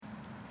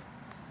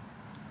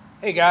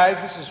Hey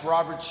guys, this is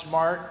Robert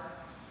Smart,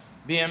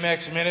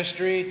 BMX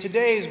Ministry.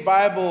 Today's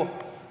Bible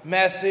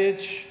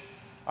message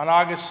on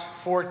August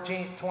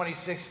 14th,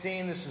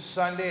 2016. This is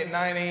Sunday at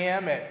 9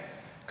 a.m. at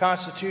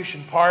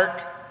Constitution Park.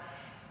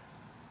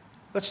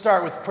 Let's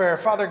start with prayer.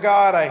 Father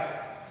God,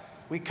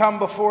 we come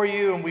before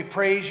you and we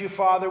praise you,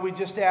 Father. We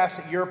just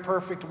ask that your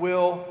perfect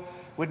will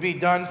would be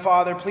done,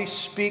 Father. Please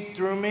speak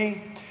through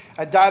me.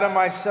 I die to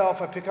myself.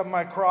 I pick up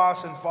my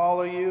cross and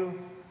follow you.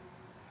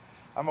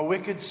 I'm a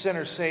wicked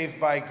sinner saved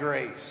by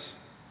grace,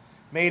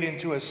 made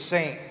into a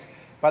saint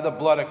by the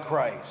blood of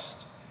Christ,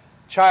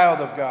 child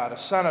of God, a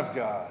son of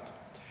God.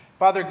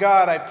 Father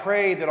God, I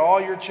pray that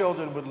all your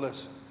children would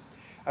listen.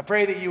 I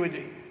pray that you would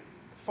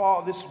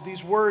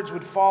these words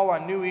would fall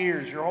on new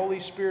ears. Your Holy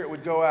Spirit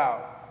would go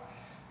out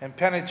and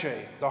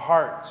penetrate the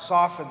heart,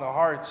 soften the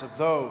hearts of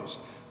those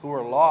who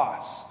are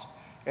lost,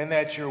 and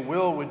that your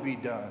will would be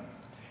done,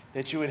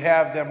 that you would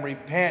have them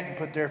repent and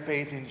put their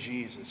faith in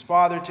Jesus.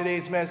 Father,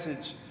 today's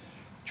message,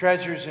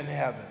 treasures in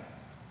heaven.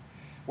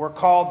 We're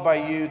called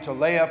by you to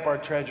lay up our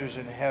treasures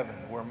in heaven,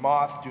 where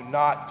moth do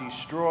not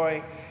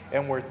destroy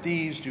and where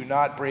thieves do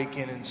not break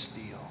in and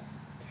steal.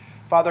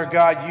 Father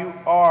God, you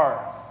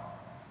are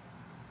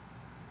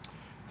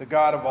the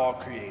God of all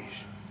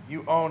creation.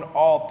 You own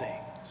all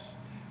things.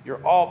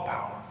 You're all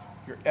powerful.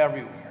 You're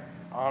everywhere.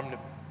 You're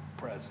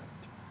omnipresent.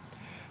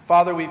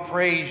 Father, we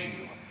praise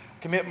you.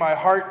 Commit my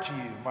heart to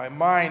you. My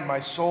mind, my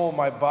soul,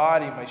 my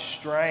body, my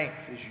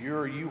strength is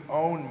yours. You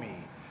own me.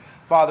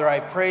 Father, I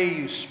pray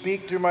you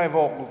speak through my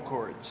vocal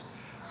cords.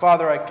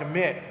 Father,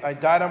 I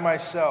die to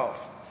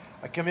myself.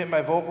 I commit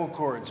my vocal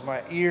cords,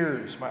 my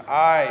ears, my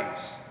eyes,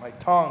 my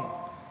tongue,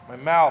 my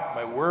mouth,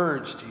 my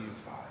words to you,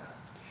 Father.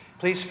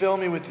 Please fill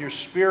me with your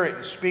Spirit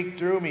and speak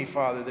through me,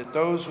 Father, that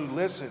those who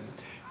listen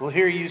will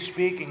hear you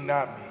speaking,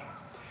 not me.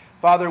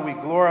 Father, we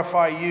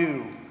glorify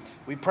you.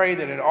 We pray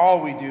that in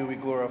all we do, we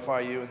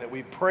glorify you, and that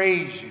we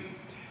praise you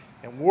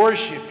and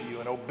worship you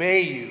and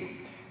obey you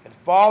and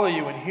follow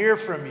you and hear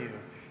from you.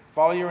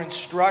 Follow your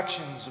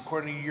instructions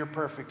according to your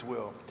perfect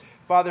will.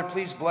 Father,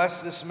 please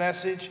bless this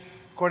message.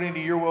 According to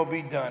your will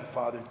be done,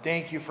 Father.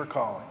 Thank you for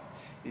calling.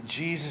 In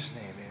Jesus'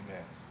 name,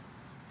 amen.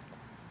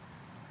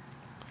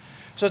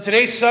 So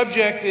today's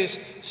subject is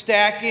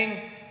stacking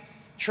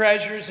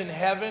treasures in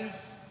heaven.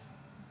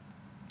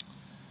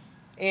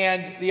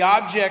 And the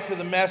object of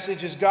the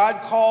message is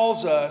God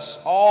calls us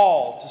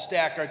all to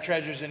stack our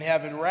treasures in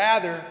heaven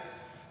rather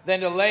than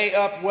to lay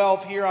up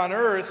wealth here on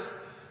earth,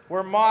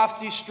 where moth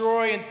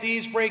destroy and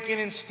thieves break in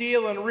and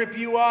steal and rip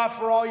you off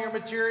for all your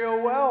material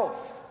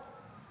wealth.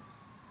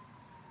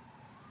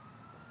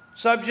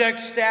 Subject,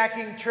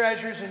 stacking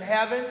treasures in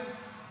heaven,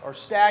 or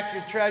stack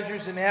your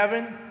treasures in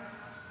heaven.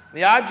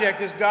 The object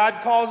is God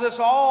calls us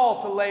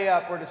all to lay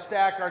up or to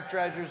stack our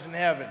treasures in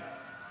heaven.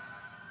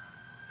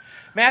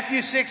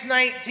 Matthew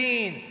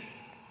 6:19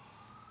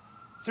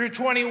 through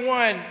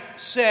 21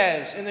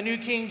 says in the New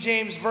King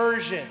James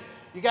Version.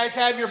 You guys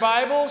have your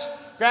Bibles?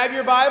 Grab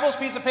your Bibles,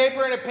 piece of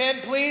paper and a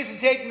pen, please, and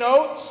take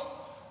notes.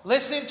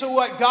 Listen to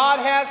what God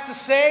has to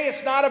say.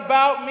 It's not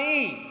about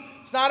me.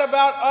 It's not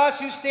about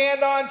us who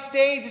stand on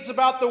stage. It's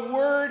about the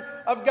Word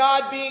of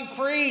God being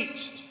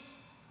preached.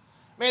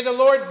 May the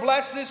Lord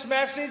bless this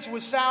message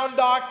with sound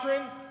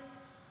doctrine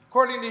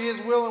according to His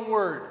will and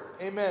word.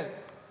 Amen.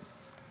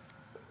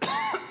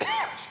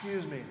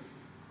 Excuse me.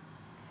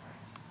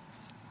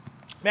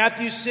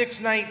 Matthew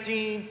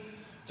 6:19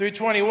 through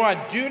 21.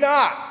 Do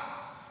not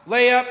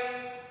lay up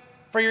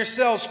for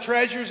yourselves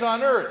treasures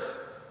on earth,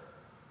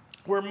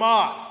 where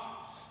moth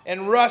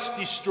and rust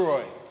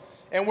destroy,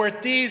 and where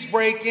thieves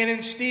break in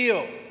and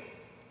steal.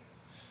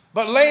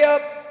 But lay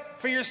up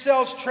for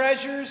yourselves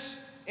treasures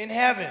in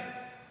heaven,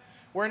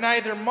 where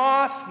neither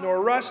moth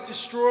nor rust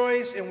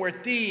destroys, and where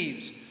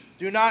thieves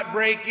do not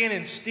break in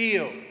and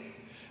steal.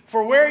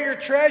 For where your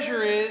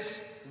treasure is,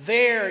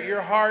 there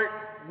your heart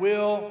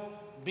will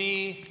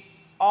be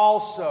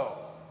also.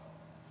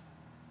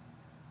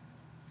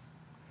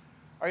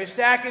 Are you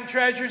stacking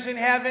treasures in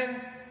heaven?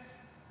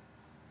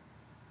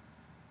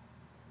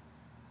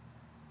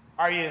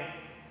 Are you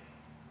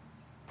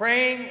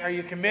praying? Are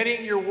you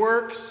committing your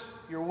works,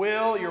 your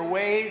will, your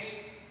ways,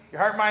 your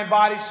heart, mind,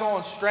 body, soul,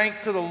 and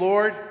strength to the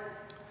Lord?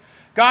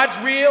 God's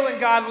real and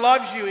God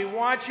loves you. He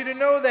wants you to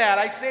know that.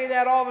 I say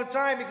that all the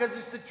time because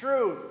it's the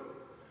truth.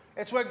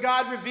 It's what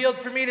God revealed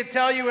for me to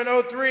tell you in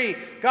 2003.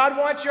 God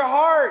wants your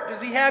heart.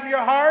 Does He have your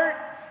heart?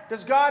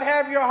 Does God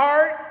have your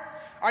heart?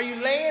 Are you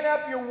laying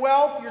up your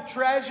wealth, your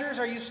treasures?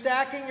 Are you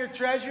stacking your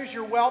treasures,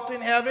 your wealth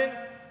in heaven?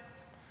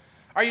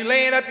 Are you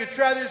laying up your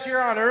treasures here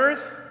on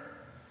earth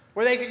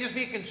where they can just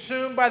be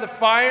consumed by the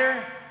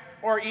fire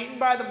or eaten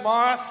by the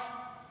moth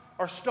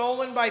or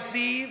stolen by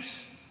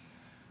thieves?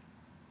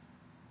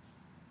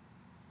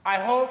 I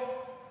hope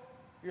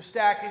you're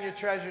stacking your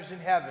treasures in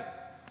heaven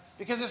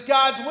because it's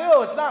God's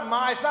will. It's not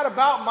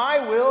about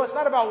my will. It's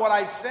not about what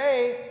I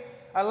say.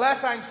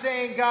 Unless I'm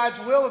saying God's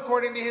will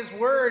according to His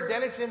word,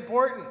 then it's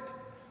important.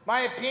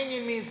 My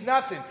opinion means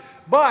nothing.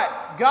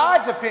 But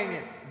God's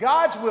opinion,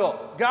 God's will,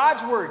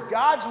 God's word,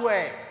 God's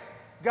way,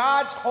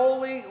 God's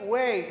holy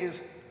way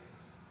is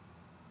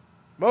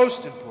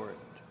Most important.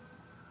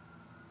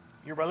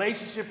 Your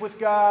relationship with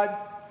God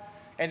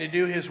and to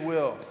do His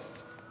will.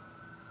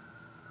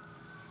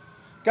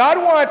 God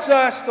wants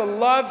us to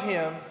love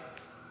Him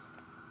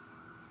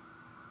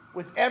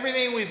with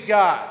everything we've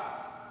got.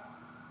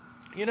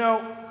 You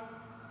know,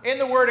 in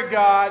the Word of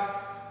God,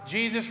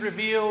 Jesus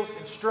reveals,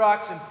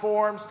 instructs,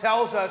 informs,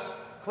 tells us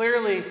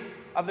clearly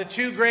of the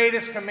two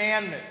greatest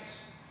commandments.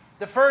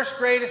 The first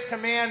greatest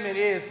commandment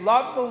is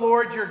love the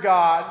Lord your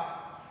God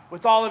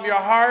with all of your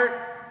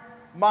heart,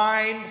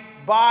 mind,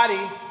 body,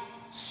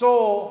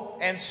 soul,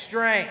 and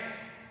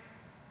strength.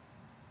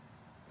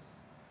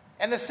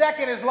 And the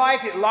second is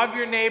like it, love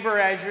your neighbor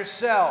as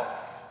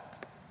yourself.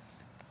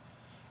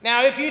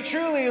 Now, if you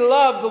truly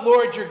love the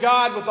Lord your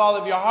God with all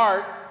of your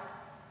heart,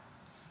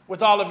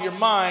 with all of your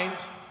mind,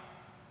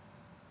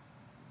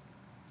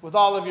 with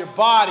all of your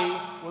body,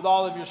 with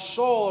all of your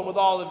soul, and with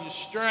all of your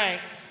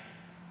strength,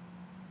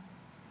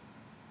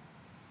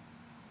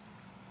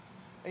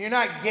 and you're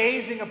not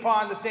gazing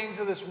upon the things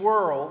of this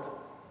world,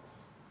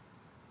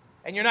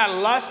 and you're not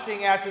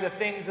lusting after the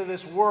things of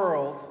this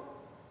world,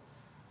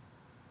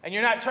 and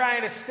you're not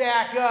trying to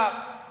stack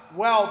up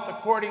wealth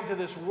according to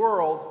this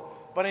world,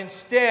 but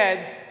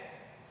instead,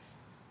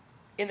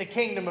 in the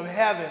kingdom of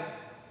heaven,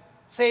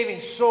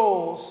 saving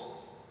souls,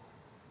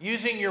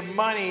 using your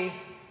money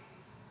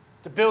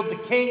to build the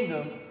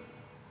kingdom,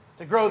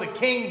 to grow the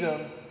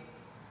kingdom,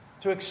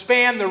 to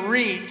expand the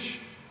reach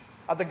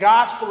of the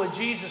gospel of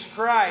Jesus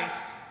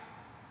Christ,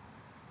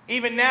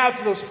 even now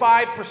to those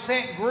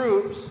 5%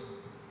 groups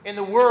in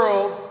the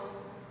world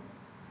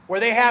where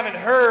they haven't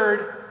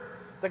heard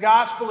the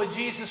gospel of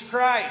Jesus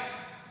Christ.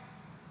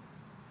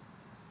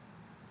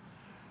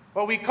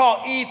 What we call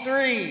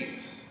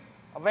E3s,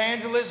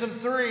 Evangelism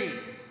 3,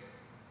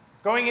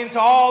 going into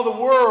all the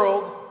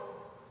world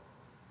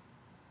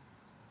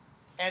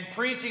and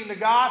preaching the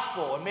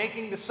gospel and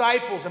making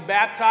disciples and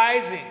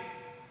baptizing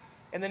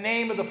in the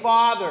name of the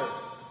Father,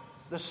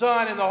 the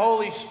Son, and the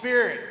Holy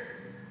Spirit.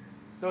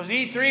 Those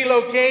E3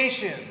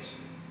 locations,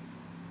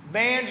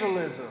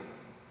 evangelism,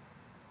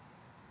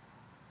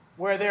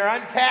 where they're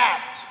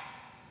untapped,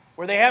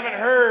 where they haven't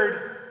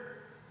heard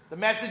the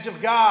message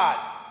of God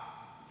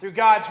through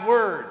God's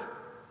Word,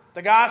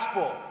 the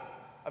gospel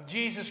of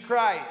Jesus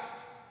Christ.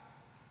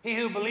 He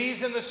who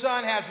believes in the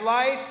Son has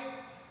life.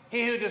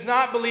 He who does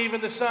not believe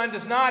in the Son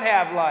does not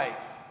have life.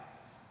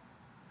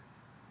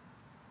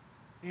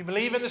 Do you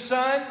believe in the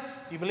Son?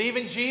 Do you believe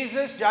in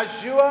Jesus,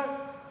 Yeshua?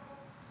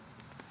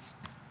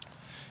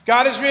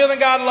 God is real and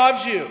God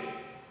loves you.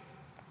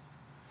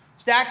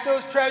 Stack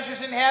those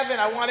treasures in heaven.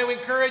 I want to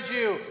encourage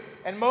you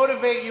and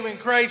motivate you in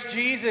Christ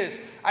Jesus.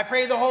 I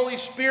pray the Holy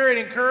Spirit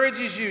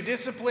encourages you,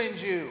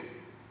 disciplines you,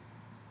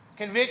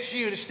 convicts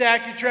you to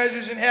stack your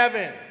treasures in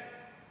heaven.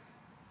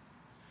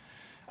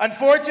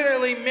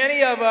 Unfortunately,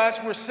 many of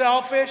us, we're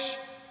selfish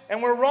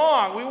and we're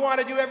wrong. We want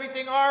to do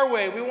everything our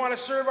way. We want to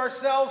serve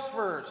ourselves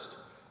first,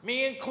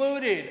 me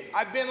included.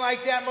 I've been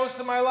like that most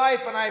of my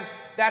life, and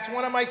that's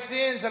one of my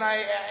sins, and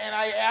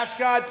I ask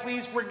God,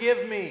 please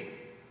forgive me.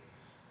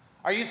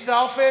 Are you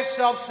selfish,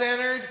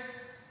 self-centered,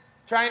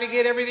 trying to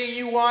get everything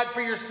you want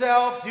for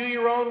yourself, do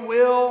your own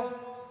will?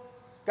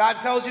 God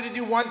tells you to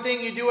do one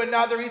thing, you do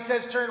another. He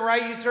says turn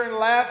right, you turn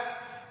left.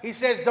 He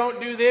says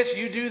don't do this,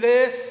 you do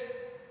this.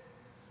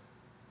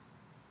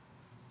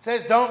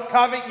 Says don't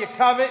covet, you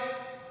covet.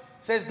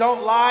 Says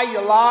don't lie, you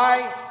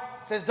lie.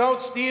 Says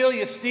don't steal,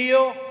 you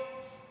steal.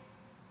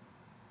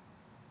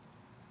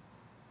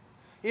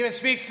 He even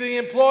speaks to the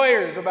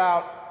employers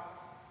about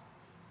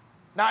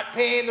not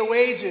paying the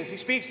wages. He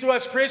speaks to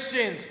us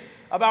Christians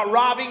about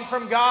robbing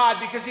from God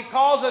because He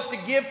calls us to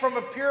give from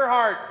a pure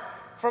heart,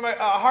 from a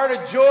heart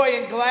of joy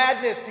and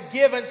gladness, to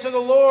give unto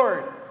the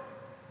Lord.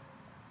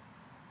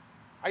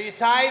 Are you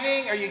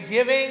tithing? Are you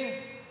giving?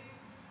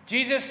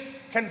 Jesus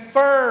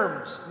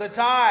confirms the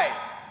tithe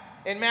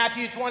in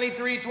Matthew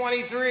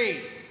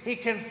 23:23. He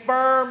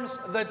confirms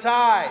the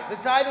tithe. The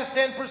tithe is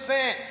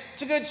 10%.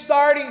 It's a good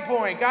starting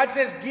point. God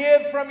says,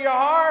 give from your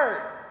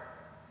heart.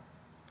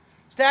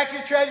 Stack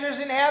your treasures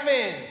in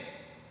heaven.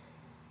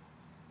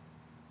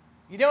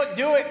 You don't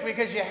do it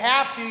because you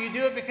have to. You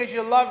do it because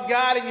you love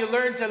God and you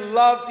learn to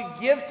love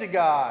to give to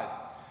God.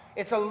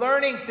 It's a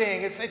learning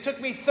thing. It took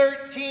me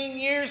 13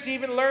 years to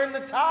even learn the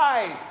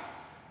tithe.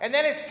 And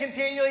then it's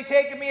continually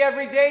taken me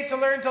every day to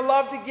learn to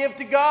love to give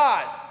to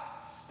God.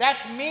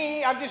 That's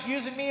me. I'm just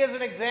using me as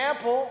an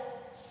example.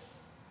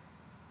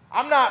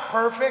 I'm not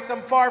perfect.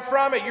 I'm far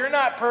from it. You're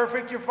not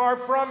perfect. You're far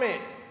from it.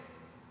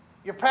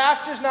 Your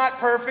pastor's not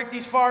perfect.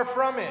 He's far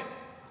from it.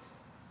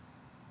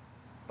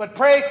 But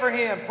pray for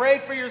him. Pray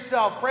for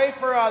yourself. Pray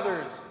for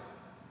others.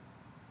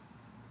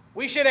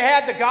 We should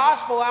have had the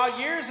gospel out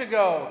years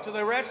ago to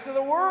the rest of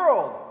the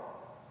world.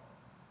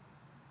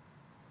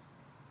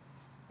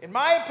 In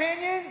my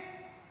opinion,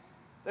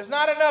 there's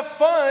not enough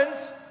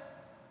funds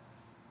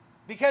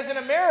because in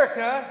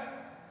America,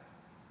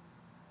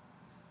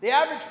 the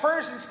average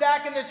person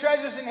stacking their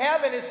treasures in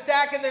heaven is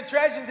stacking their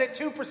treasures at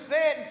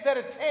 2% instead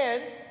of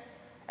 10%,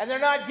 and they're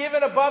not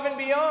giving above and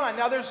beyond.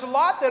 Now, there's a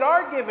lot that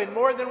are given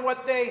more than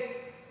what they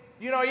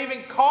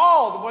even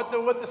called,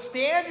 what the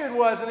standard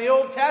was in the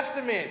Old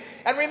Testament.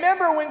 And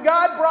remember, when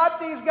God brought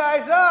these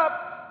guys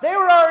up, they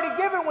were already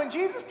given. When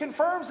Jesus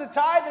confirms the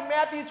tithe in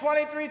Matthew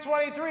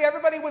 23:23,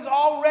 everybody was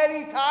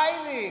already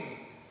tithing.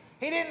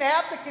 He didn't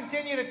have to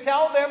continue to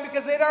tell them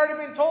because they'd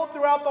already been told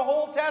throughout the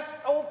whole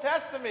Old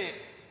Testament.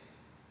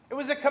 It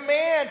was a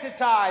command to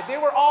tithe. They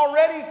were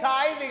already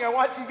tithing. I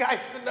want you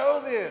guys to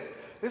know this.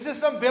 This is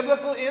some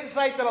biblical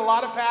insight that a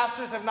lot of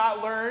pastors have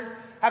not learned,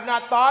 have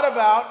not thought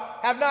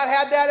about, have not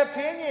had that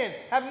opinion.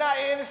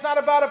 And it's not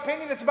about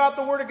opinion, it's about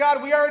the Word of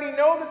God. We already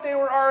know that they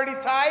were already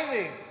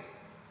tithing.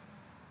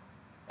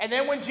 And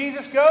then when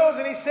Jesus goes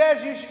and he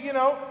says, he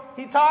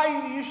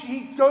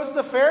goes to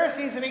the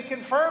Pharisees and he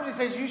confirms, he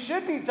says, you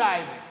should be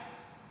tithing.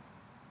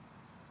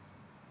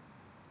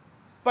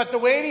 But the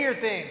weightier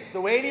things,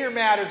 the weightier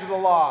matters of the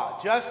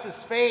law,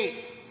 justice,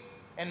 faith,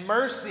 and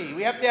mercy.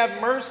 We have to have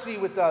mercy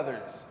with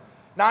others,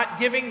 not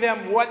giving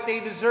them what they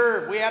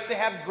deserve. We have to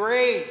have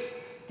grace,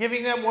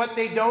 giving them what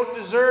they don't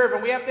deserve.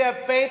 And we have to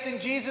have faith in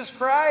Jesus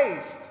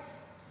Christ.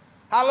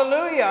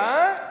 Hallelujah,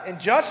 huh? And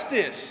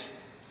justice.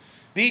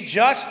 Be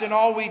just in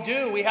all we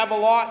do. We have a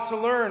lot to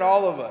learn,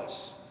 all of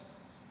us.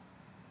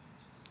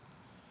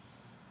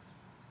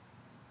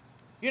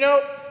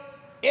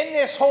 In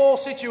this whole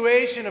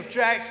situation of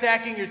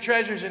stacking your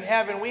treasures in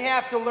heaven, we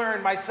have to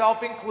learn,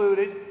 myself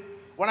included.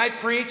 When I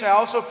preach, I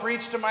also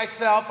preach to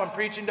myself. I'm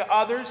preaching to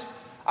others.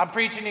 I'm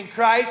preaching in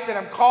Christ, and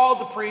I'm called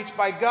to preach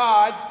by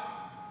God.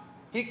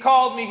 He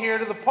called me here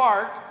to the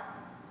park,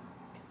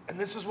 and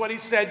this is what he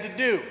said to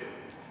do.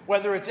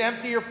 Whether it's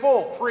empty or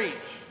full, preach.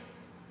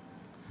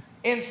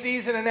 In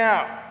season and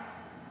out.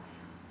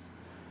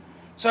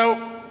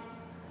 So,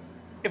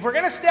 if we're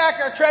going to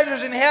stack our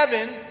treasures in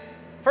heaven,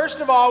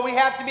 first of all, we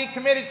have to be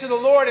committed to the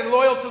Lord and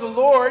loyal to the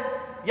Lord,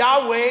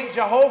 Yahweh,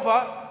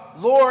 Jehovah,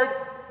 Lord,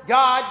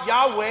 God,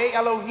 Yahweh,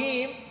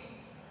 Elohim.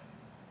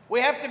 We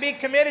have to be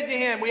committed to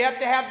Him. We have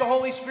to have the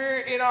Holy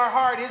Spirit in our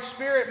heart. His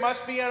Spirit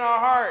must be in our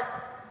heart.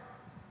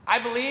 I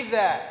believe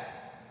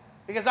that.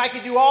 Because I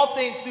can do all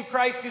things through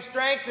Christ who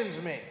strengthens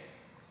me.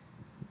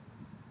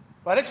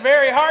 But it's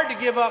very hard to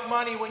give up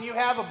money when you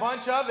have a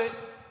bunch of it.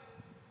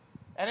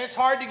 And it's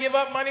hard to give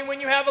up money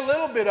when you have a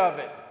little bit of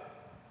it.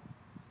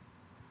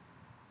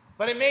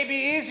 But it may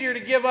be easier to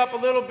give up a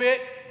little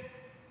bit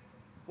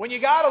when you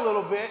got a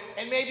little bit,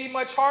 and maybe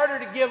much harder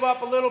to give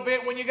up a little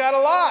bit when you got a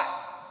lot.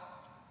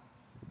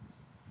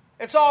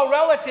 It's all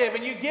relative,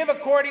 and you give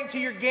according to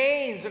your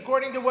gains,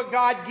 according to what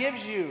God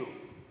gives you.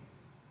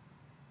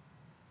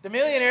 The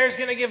millionaire is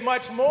going to give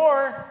much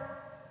more,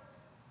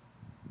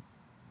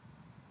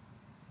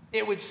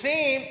 it would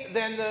seem,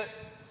 than the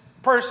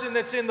person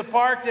that's in the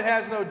park that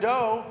has no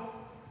dough.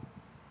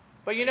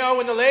 But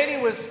when the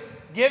lady was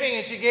giving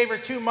and she gave her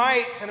 2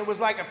 mites and it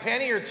was like a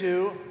penny or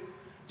 2,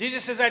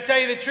 Jesus says, I tell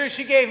you the truth,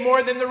 she gave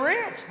more than the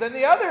rich, than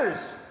the others.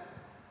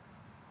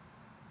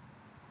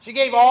 She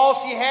gave all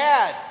she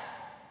had,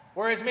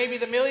 whereas maybe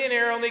the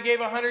millionaire only gave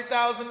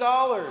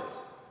 $100,000.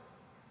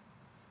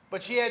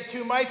 But she had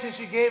 2 mites and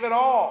she gave it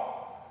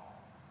all.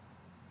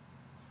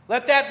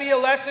 Let that be a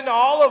lesson to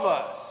all of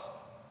us,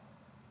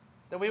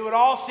 that we would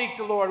all seek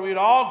the Lord, we would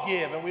all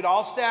give, and we'd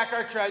all stack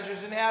our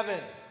treasures in heaven.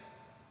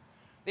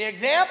 The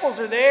examples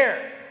are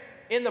there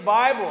in the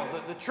Bible.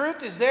 The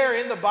truth is there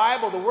in the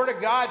Bible. The Word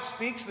of God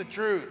speaks the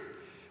truth.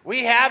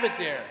 We have it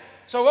there.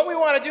 So what we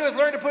want to do is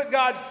learn to put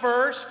God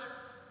first.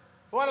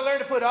 We want to learn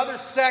to put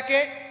others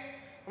second.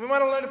 And we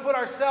want to learn to put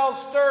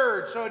ourselves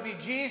third. So it'd be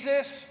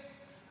Jesus,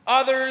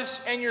 others,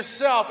 and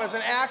yourself as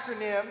an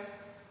acronym,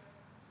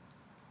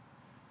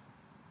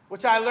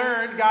 which I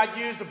learned. God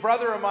used a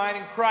brother of mine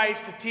in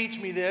Christ to teach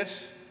me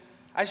this.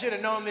 I should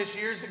have known this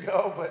years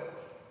ago, but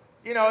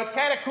it's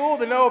kind of cool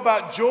to know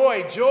about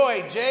joy.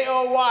 Joy,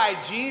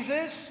 J-O-Y,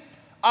 Jesus,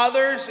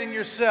 others, and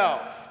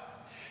yourself.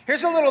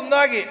 Here's a little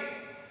nugget.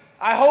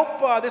 I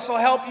hope this will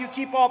help you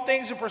keep all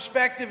things in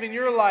perspective in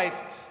your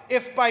life.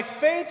 If by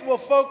faith we'll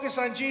focus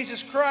on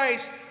Jesus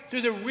Christ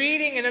through the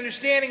reading and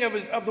understanding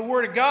of the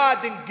Word of God,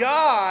 then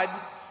God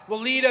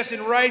will lead us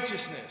in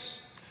righteousness.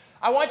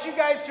 I want you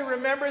guys to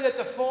remember that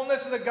the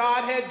fullness of the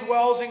Godhead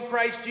dwells in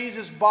Christ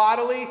Jesus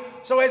bodily.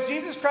 So as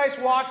Jesus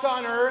Christ walked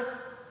on earth,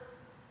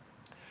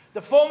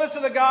 the fullness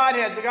of the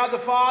Godhead, the God the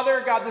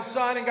Father, God the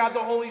Son, and God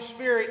the Holy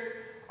Spirit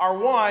are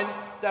one.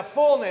 The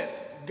fullness,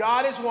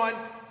 God is one.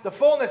 The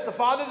fullness, the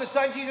Father, the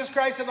Son, Jesus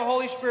Christ, and the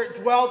Holy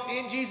Spirit dwelt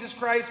in Jesus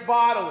Christ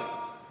bodily.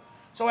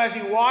 So as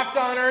he walked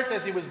on earth,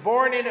 as he was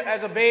born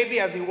as a baby,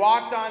 as he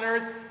walked on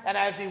earth, and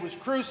as he was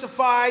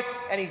crucified,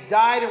 and he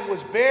died and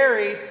was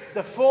buried,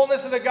 the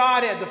fullness of the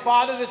Godhead, the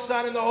Father, the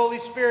Son, and the Holy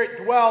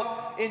Spirit dwelt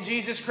in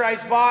Jesus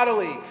Christ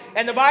bodily.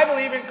 And the Bible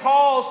even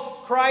calls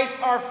Christ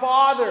our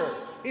Father.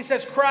 He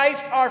says,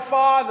 Christ our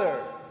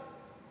Father.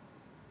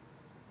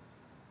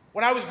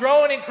 When I was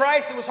growing in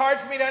Christ, it was hard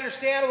for me to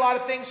understand a lot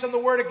of things from the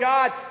Word of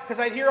God because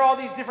I'd hear all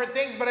these different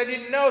things, but I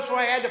didn't know, so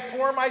I had to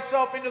pour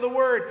myself into the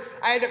Word.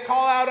 I had to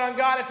call out on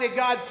God and say,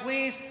 God,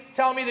 please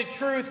tell me the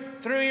truth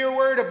through your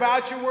Word,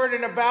 about your Word,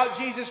 and about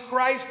Jesus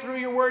Christ through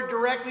your Word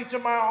directly to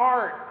my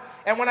heart.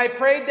 And when I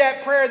prayed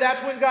that prayer,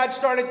 that's when God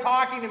started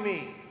talking to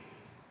me.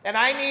 And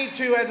I need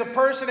to, as a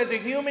person, as a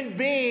human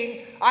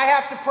being, I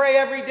have to pray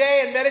every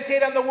day and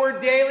meditate on the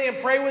Word daily and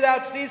pray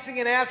without ceasing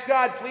and ask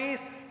God, please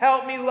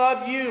help me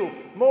love you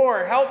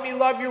more. Help me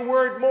love your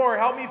Word more.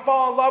 Help me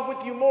fall in love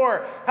with you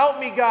more. Help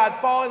me, God,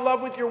 fall in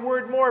love with your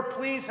Word more.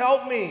 Please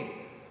help me.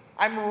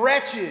 I'm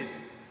wretched.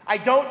 I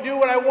don't do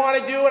what I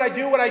want to do, and I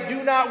do what I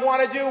do not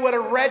want to do. What a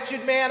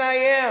wretched man I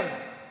am.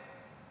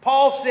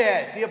 Paul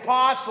said, the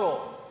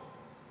apostle.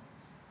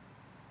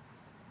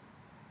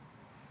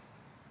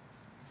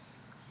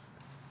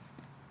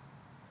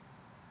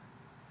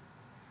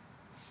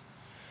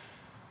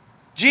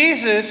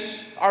 Jesus,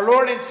 our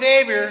Lord and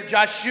Savior,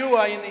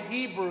 Joshua in the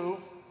Hebrew,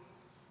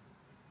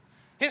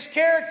 his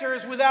character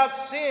is without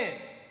sin.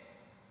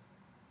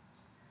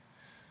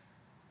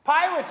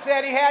 Pilate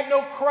said he had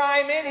no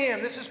crime in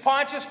him. This is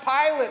Pontius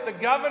Pilate, the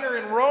governor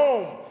in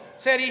Rome,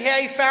 said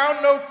he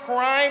found no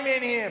crime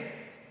in him.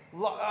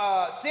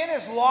 Sin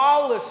is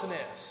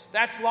lawlessness.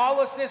 That's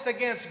lawlessness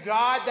against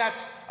God.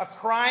 That's a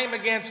crime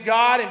against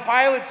God. And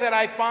Pilate said,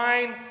 I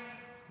find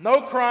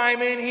no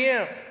crime in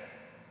him.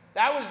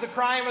 That was the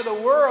crime of the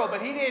world,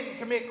 but he didn't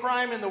commit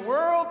crime in the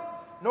world,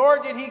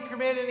 nor did he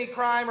commit any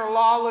crime or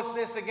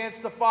lawlessness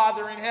against the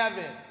Father in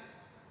heaven.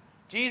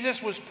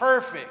 Jesus was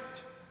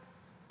perfect,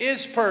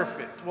 is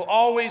perfect, will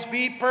always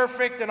be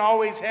perfect, and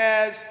always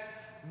has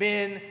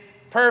been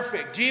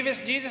perfect.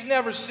 Jesus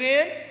never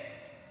sinned.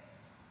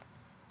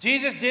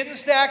 Jesus didn't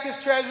stack his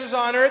treasures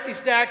on earth. He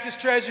stacked his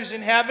treasures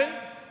in heaven.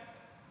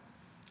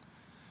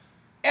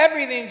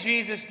 Everything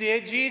Jesus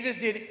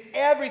did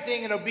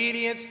everything in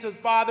obedience to the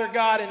Father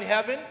God in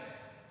heaven.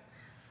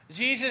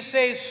 Jesus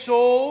saves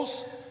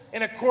souls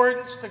in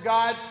accordance to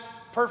God's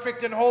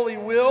perfect and holy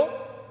will.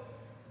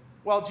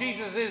 Well,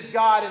 Jesus is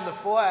God in the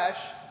flesh,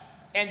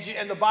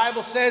 and the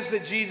Bible says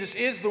that Jesus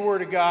is the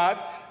Word of God.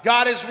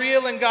 God is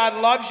real and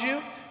God loves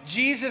you.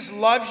 Jesus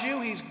loves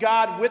you. He's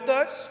God with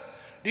us.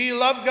 Do you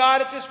love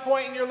God at this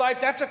point in your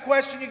life? That's a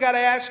question you got to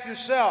ask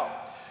yourself.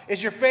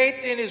 Is your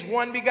faith in His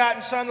one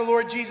begotten Son, the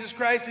Lord Jesus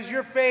Christ? Is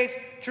your faith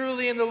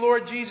truly in the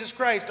Lord Jesus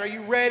Christ? Are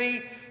you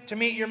ready to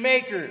meet your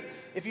Maker?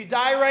 If you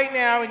die right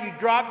now and you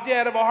drop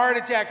dead of a heart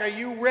attack, are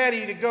you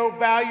ready to go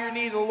bow your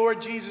knee to the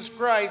Lord Jesus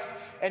Christ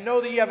and know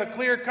that you have a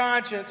clear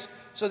conscience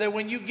so that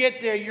when you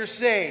get there, you're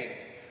saved?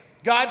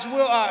 God's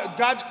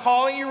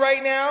calling you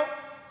right now.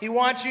 He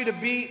wants you to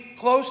be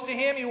close to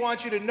Him. He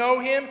wants you to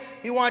know Him.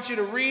 He wants you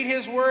to read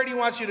His Word. He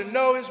wants you to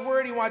know His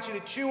Word. He wants you to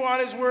chew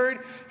on His Word.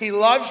 He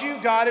loves you.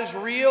 God is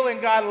real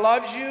and God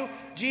loves you.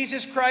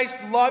 Jesus Christ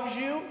loves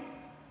you.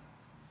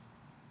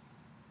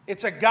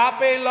 It's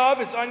agape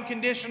love. It's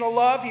unconditional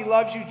love. He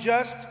loves you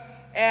just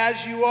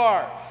as you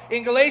are.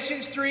 In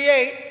Galatians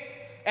 3:8,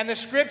 and the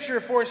Scripture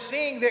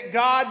foreseeing that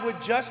God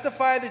would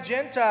justify the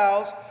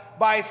Gentiles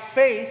by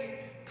faith,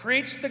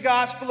 preached the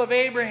gospel of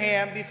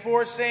Abraham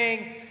before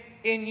saying,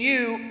 in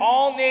you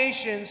all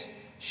nations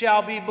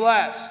shall be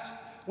blessed.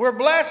 We're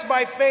blessed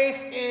by faith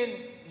in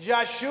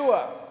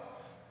Yeshua,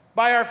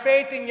 by our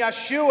faith in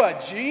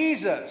Yeshua,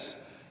 Jesus.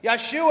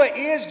 Yeshua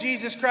is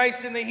Jesus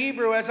Christ in the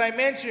Hebrew, as I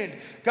mentioned.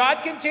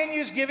 God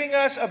continues giving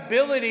us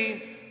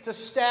ability to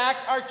stack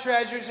our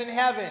treasures in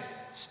heaven.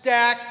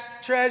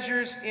 Stack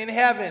treasures in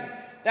heaven.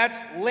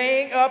 That's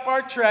laying up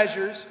our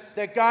treasures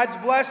that God's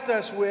blessed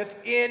us with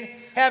in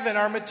heaven,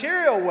 our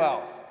material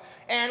wealth.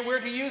 And we're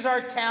to use our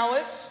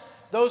talents,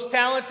 those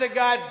talents that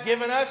God's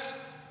given us,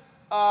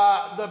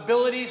 the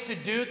abilities to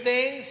do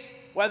things,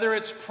 whether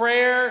it's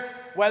prayer,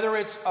 whether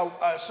it's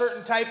a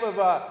certain type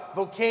of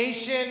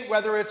vocation,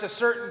 whether it's a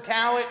certain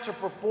talent to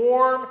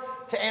perform,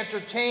 to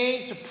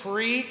entertain, to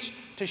preach,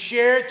 to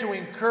share, to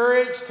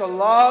encourage, to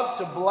love,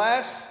 to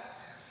bless.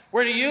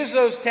 We're to use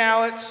those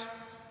talents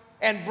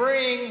and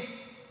bring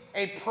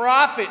a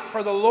profit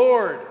for the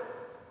Lord.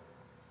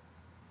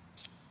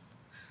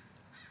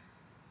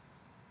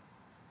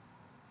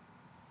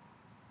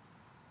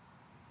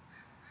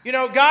 You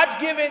know, God's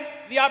given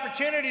the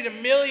opportunity to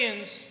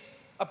millions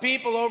of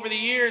people over the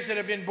years that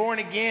have been born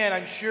again,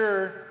 I'm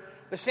sure,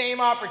 the same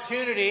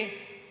opportunity.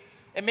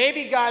 And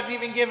maybe God's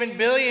even given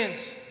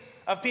billions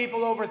of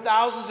people over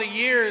thousands of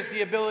years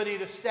the ability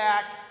to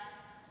stack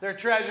their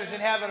treasures in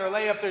heaven or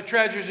lay up their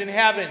treasures in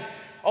heaven.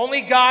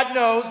 Only God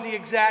knows the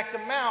exact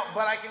amount,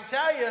 but I can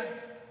tell you,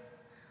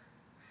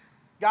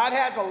 God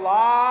has a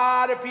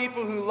lot of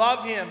people who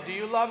love Him. Do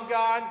you love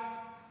God?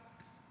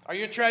 Are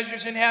your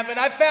treasures in heaven?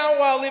 I found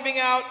while living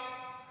out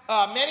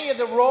many of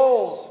the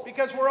roles,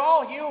 because we're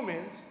all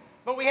humans,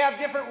 but we have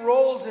different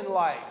roles in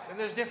life, and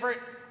there's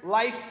different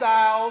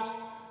lifestyles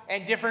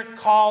and different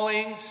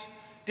callings,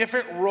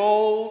 different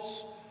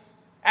roles.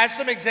 As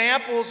some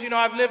examples, you know,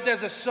 I've lived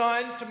as a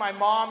son to my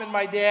mom and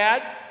my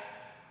dad,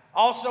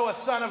 also a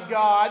son of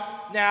God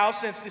now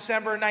since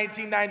December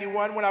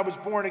 1991 when I was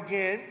born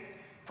again.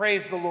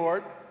 Praise the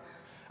Lord.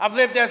 I've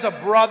lived as a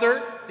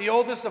brother, the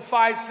oldest of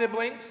 5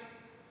 siblings,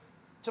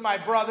 to my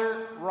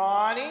brother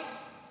Ronnie,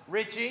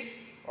 Richie,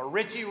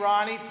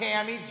 Ronnie,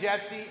 Tammy,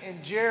 Jesse,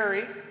 and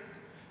Jerry,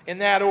 in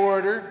that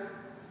order.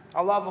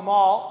 I love them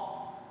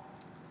all.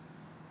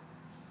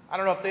 I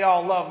don't know if they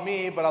all love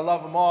me, but I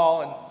love them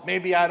all, and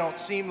maybe I don't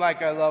seem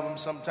like I love them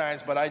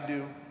sometimes, but I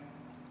do.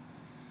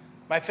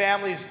 My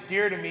family is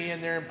dear to me,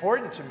 and they're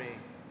important to me.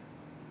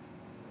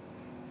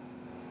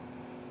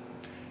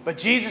 But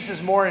Jesus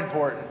is more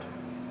important.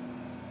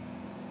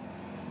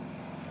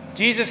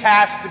 Jesus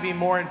has to be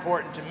more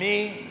important to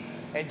me,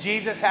 and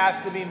Jesus has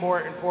to be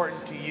more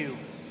important to you.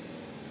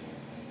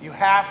 You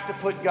have to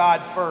put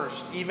God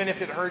first, even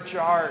if it hurts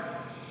your heart,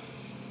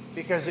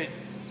 because it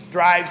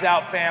drives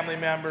out family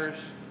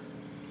members.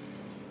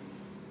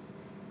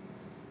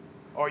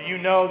 Or you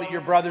know that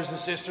your brothers and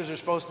sisters are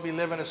supposed to be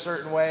living a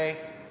certain way,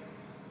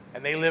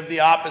 and they live the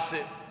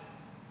opposite.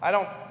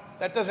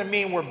 That doesn't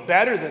mean we're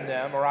better than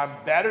them or I'm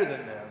better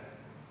than them.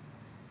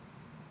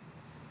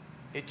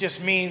 It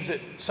just means that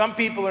some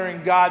people are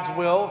in God's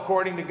will,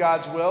 according to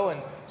God's will,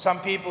 and some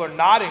people are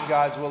not in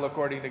God's will,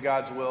 according to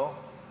God's will.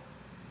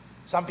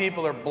 Some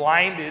people are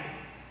blinded.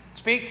 It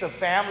speaks of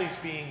families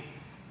being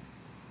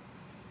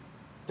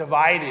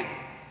divided.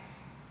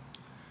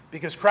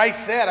 Because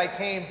Christ said, I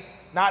came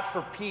not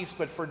for peace,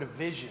 but for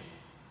division.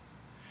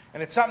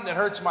 And it's something that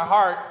hurts my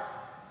heart,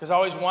 because I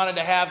always wanted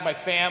to have my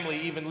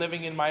family, even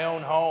living in my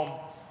own home,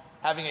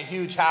 having a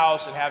huge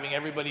house and having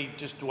everybody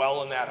just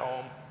dwell in that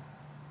home,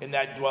 in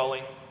that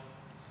dwelling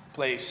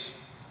place.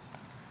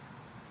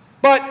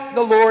 But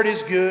the Lord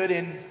is good,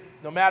 and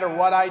no matter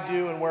what I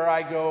do and where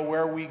I go,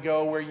 where we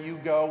go, where you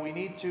go, we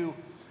need to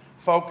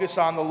focus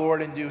on the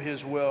Lord and do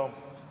His will.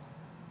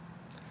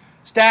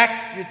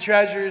 Stack your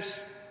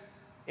treasures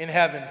in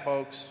heaven,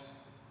 folks.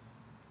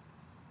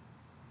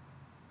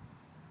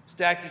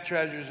 Stack your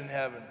treasures in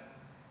heaven.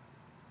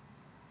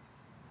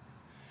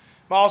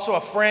 I'm also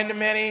a friend to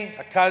many,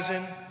 a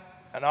cousin,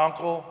 an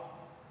uncle.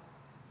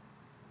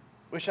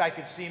 Wish I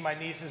could see my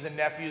nieces and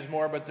nephews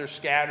more, but they're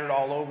scattered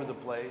all over the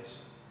place.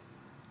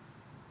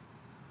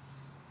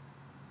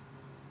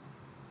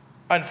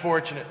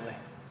 Unfortunately.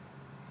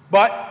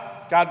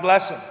 But God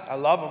bless them. I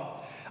love them.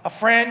 A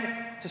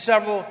friend to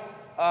several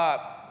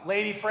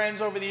lady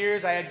friends over the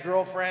years. I had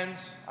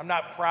girlfriends. I'm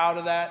not proud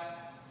of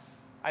that.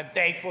 I'm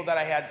thankful that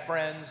I had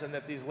friends and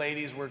that these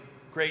ladies were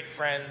great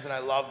friends, and I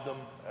loved them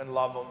and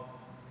love them.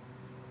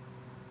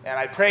 And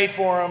I pray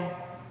for them.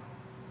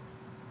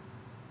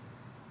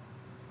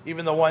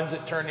 Even the ones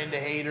that turn into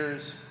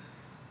haters.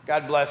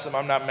 God bless them.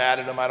 I'm not mad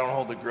at them. I don't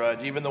hold a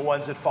grudge. Even the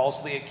ones that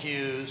falsely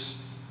accuse,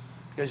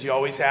 because you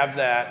always have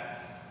that.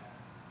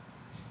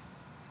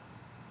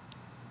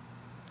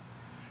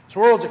 This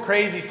world's a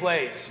crazy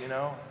place, you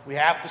know. We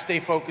have to stay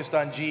focused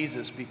on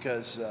Jesus,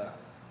 because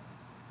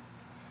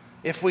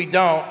if we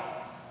don't,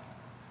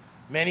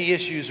 many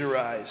issues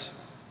arise.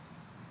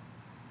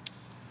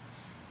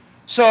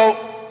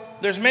 So,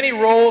 there's many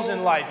roles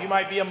in life. You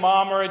might be a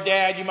mom or a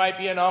dad. You might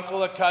be an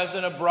uncle, a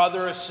cousin, a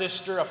brother, a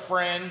sister, a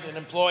friend, an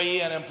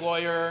employee, an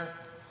employer.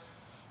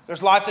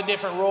 There's lots of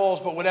different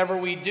roles, but whatever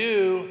we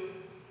do,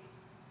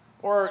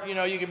 or, you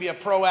know, you could be a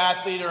pro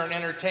athlete or an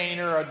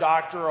entertainer or a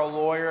doctor or a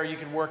lawyer. You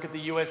could work at the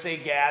USA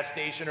gas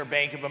station or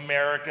Bank of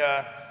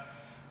America.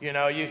 You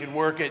know, you could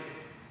work at,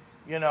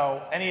 you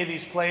know, any of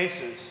these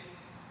places.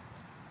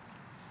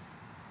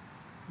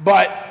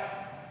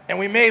 And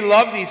we may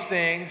love these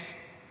things,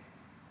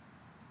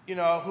 you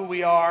know, who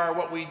we are,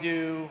 what we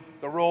do,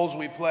 the roles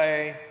we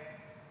play,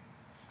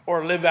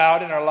 or live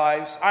out in our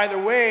lives.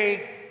 Either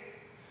way,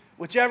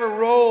 whichever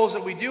roles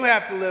that we do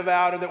have to live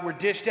out or that we're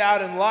dished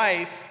out in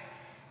life,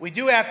 we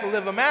do have to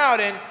live them out.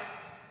 And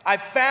I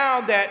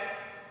found that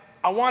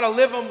I want to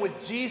live them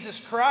with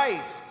Jesus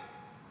Christ.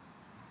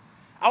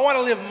 I want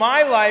to live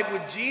my life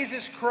with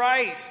Jesus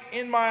Christ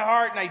in my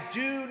heart, and I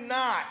do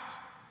not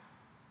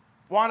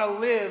want to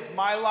live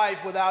my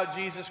life without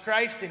Jesus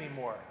Christ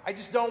anymore. I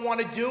just don't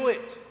want to do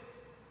it.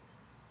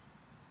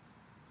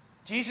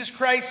 Jesus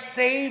Christ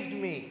saved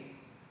me.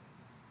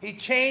 He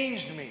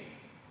changed me.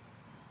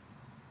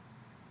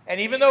 And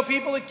even though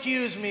people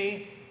accuse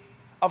me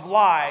of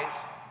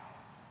lies,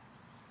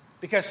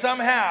 because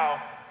somehow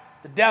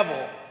the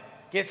devil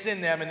gets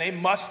in them and they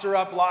muster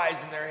up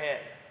lies in their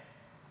head,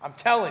 I'm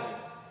telling you,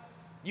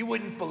 you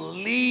wouldn't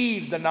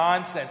believe the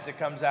nonsense that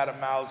comes out of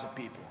mouths of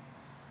people.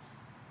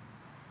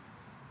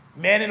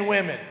 Men and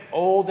women,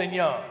 old and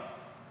young.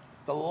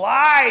 The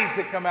lies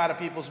that come out of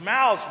people's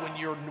mouths when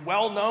you're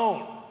well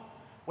known.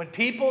 When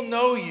people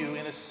know you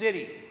in a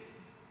city,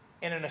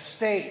 in an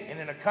estate, and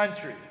in a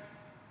country.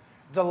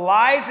 The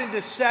lies and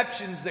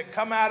deceptions that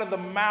come out of the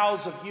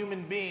mouths of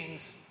human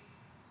beings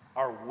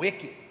are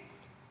wicked.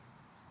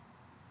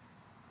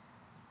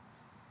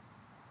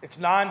 It's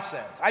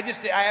nonsense. I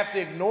have to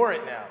ignore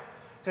it now.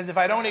 Because if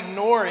I don't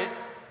ignore it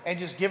and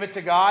just give it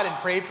to God and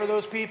pray for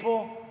those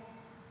people,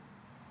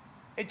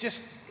 it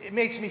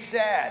makes me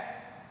sad.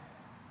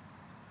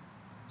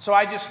 So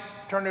I just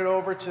turn it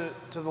over to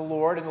the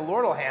Lord, and the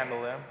Lord will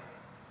handle them.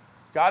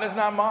 God is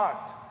not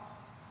mocked.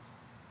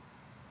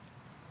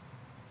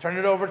 Turn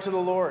it over to the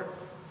Lord.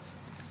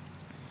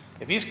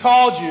 If He's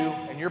called you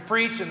and you're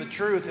preaching the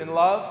truth in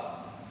love,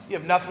 you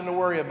have nothing to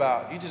worry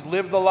about. You just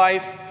live the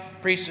life,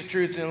 preach the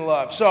truth in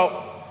love.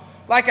 So,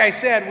 like I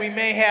said, we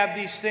may have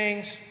these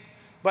things,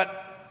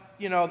 but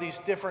these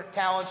different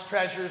talents,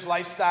 treasures,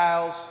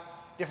 lifestyles,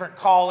 different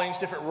callings,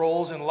 different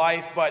roles in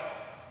life, but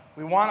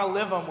we want to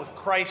live them with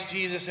Christ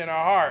Jesus in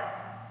our heart.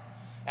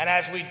 And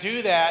as we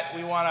do that,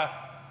 we want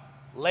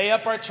to lay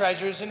up our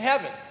treasures in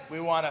heaven.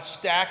 We want to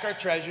stack our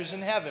treasures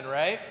in heaven,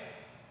 right?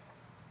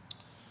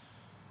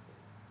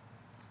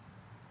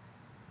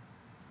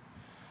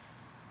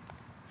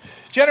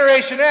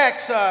 Generation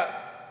X,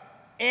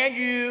 and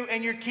you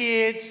and your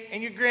kids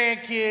and your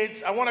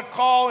grandkids, I want to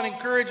call and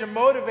encourage and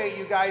motivate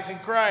you guys in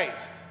Christ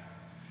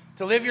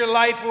to live your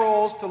life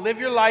roles, to live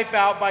your life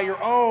out by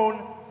your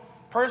own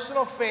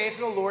personal faith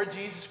in the Lord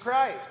Jesus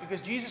Christ,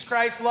 because Jesus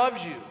Christ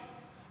loves you.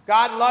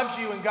 God loves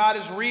you, and God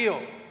is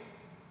real.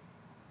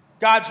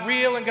 God's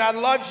real and God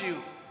loves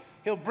you.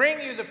 He'll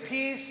bring you the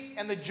peace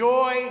and the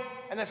joy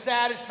and the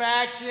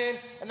satisfaction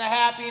and the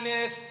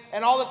happiness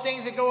and all the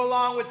things that go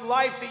along with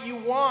life that you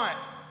want.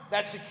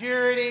 That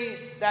security,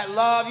 that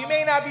love. You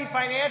may not be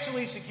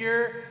financially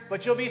secure,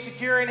 but you'll be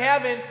secure in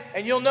heaven,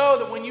 and you'll know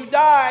that when you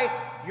die,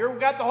 you've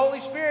got the Holy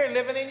Spirit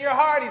living in your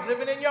heart. He's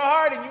living in your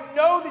heart, and you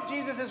know that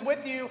Jesus is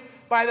with you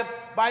by the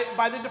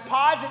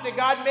deposit that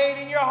God made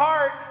in your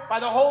heart, by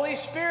the Holy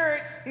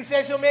Spirit. He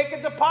says He'll make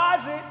a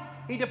deposit.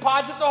 He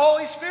deposits the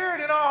Holy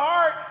Spirit in our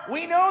heart.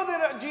 We know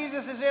that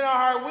Jesus is in our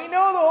heart. We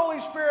know the Holy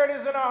Spirit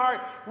is in our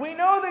heart. We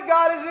know that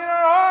God is in our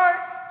heart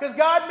because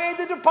God made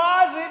the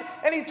deposit,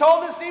 and He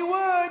told us He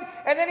would,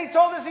 and then He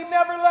told us He'd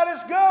never let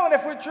us go. And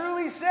if we're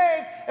truly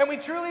saved and we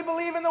truly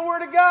believe in the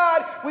Word of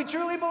God, we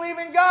truly believe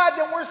in God,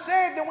 then we're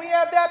saved, and we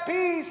have that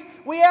peace.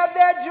 We have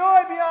that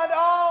joy beyond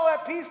all,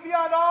 that peace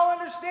beyond all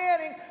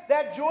understanding,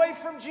 that joy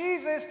from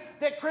Jesus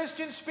that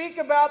Christians speak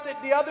about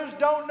that the others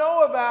don't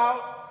know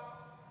about.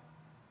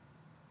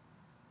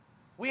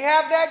 We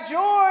have that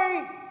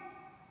joy.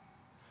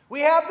 We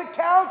have the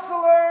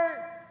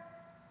Counselor.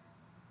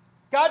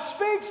 God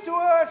speaks to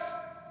us.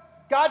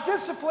 God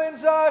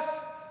disciplines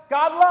us.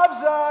 God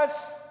loves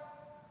us.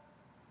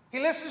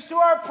 He listens to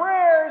our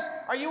prayers.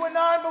 Are you a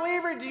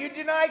non-believer? Do you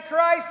deny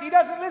Christ? He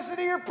doesn't listen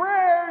to your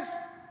prayers.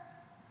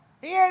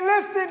 He ain't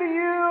listening to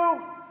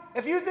you.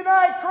 If you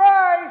deny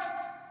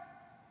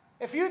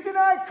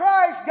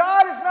Christ,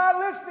 God is not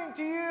listening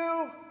to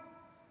you.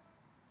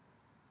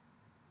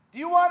 Do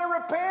you want to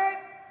repent?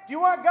 Do you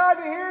want God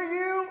to hear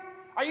you?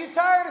 Are you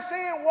tired of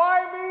saying,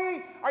 why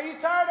me? Are you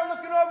tired of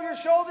looking over your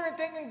shoulder and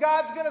thinking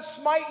God's going to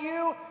smite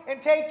you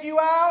and take you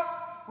out?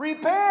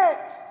 Repent.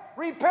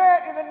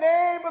 Repent in the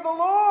name of the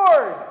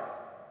Lord.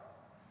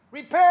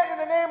 Repent in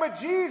the name of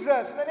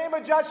Jesus, in the name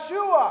of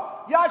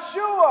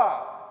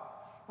Yeshua.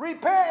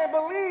 Repent and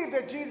believe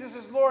that Jesus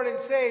is Lord and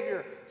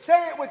Savior.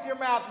 Say it with your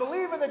mouth.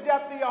 Believe in the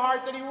depth of your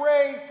heart that He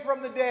raised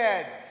from the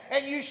dead,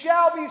 and you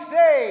shall be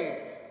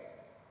saved.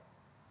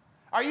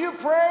 Are you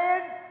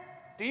praying?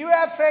 Do you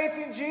have faith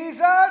in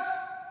Jesus?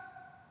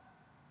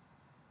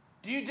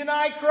 Do you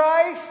deny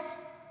Christ?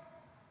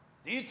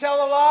 Do you tell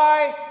a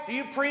lie? Do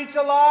you preach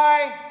a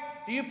lie?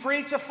 Do you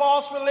preach a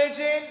false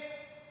religion?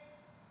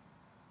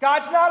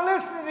 God's not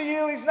listening to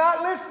you. He's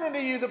not listening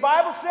to you. The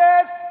Bible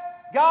says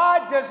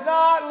God does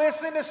not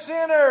listen to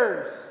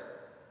sinners.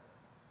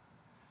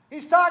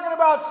 He's talking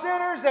about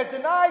sinners that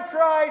deny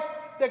Christ,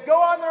 that go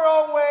on their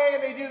own way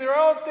and they do their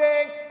own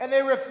thing and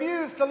they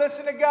refuse to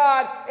listen to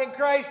God in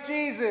Christ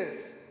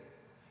Jesus.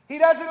 He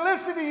doesn't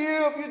listen to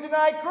you if you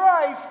deny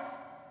Christ.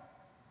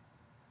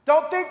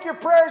 Don't think your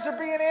prayers are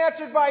being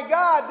answered by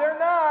God. They're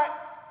not.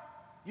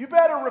 You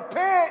better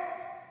repent.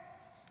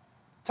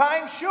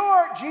 Time's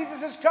short.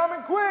 Jesus is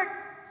coming quick.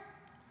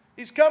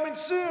 He's coming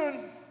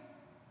soon.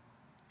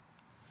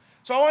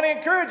 So I want to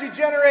encourage you,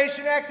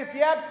 Generation X, if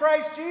you have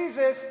Christ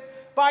Jesus,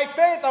 by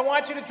faith, I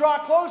want you to draw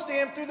close to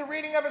Him through the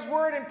reading of His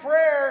Word and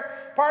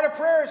prayer. Part of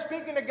prayer is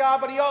speaking to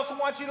God, but He also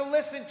wants you to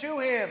listen to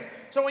Him.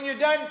 So when you're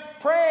done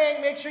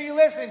praying, make sure you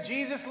listen.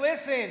 Jesus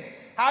listened.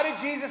 How did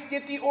Jesus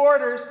get the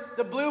orders,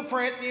 the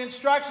blueprint, the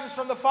instructions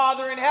from the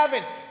Father in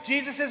heaven?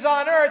 Jesus is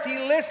on earth. He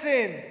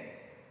listened.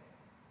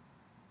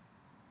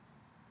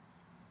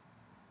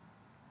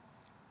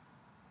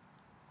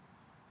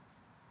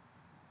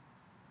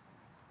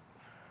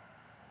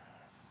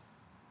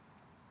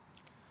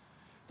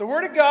 The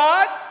Word of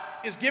God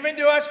is given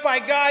to us by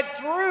God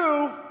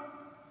through,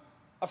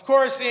 of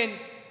course, in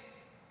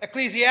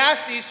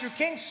Ecclesiastes, through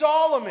King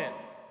Solomon.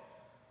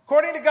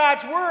 According to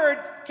God's Word,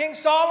 King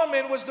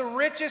Solomon was the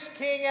richest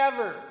king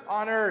ever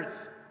on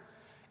earth.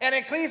 And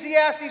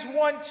Ecclesiastes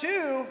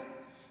 1:2,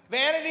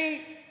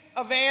 vanity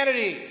of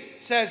vanities,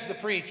 says the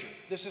preacher.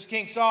 This is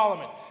King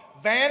Solomon.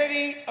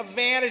 Vanity of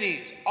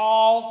vanities,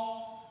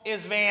 all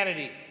is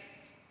vanity.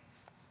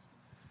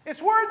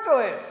 It's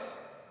worthless.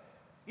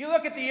 You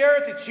look at the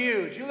earth, it's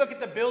huge. You look at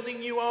the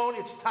building you own,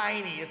 it's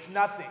tiny, it's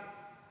nothing.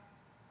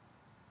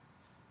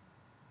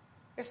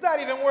 It's not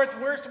even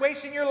worth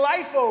wasting your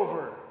life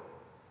over.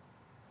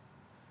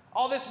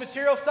 All this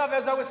material stuff,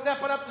 as I was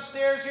stepping up the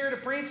stairs here to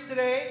preach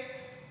today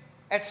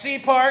at Sea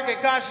Park,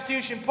 at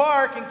Constitution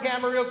Park in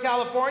Camarillo,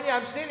 California,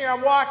 I'm sitting here,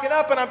 I'm walking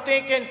up and I'm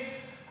thinking,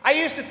 I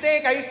used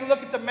to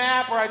look at the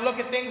map or I'd look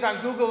at things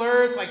on Google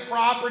Earth like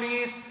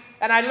properties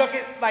and I look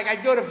at, like,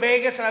 I'd go to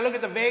Vegas and I look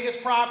at the Vegas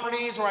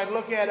properties, or I'd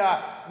look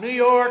at New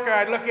York, or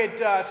I'd look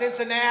at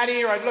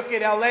Cincinnati, or I'd look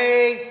at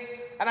LA,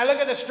 and I look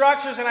at the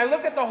structures, and I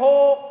look at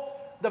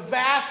the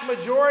vast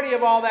majority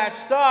of all that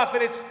stuff,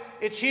 and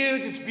it's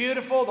huge, it's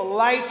beautiful, the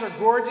lights are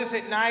gorgeous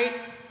at night.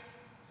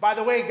 By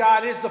the way,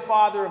 God is the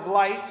Father of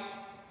lights.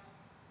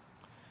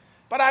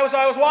 But I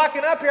was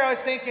walking up here, I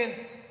was thinking,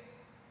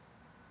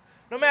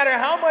 no matter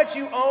how much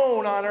you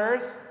own on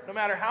earth, no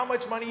matter how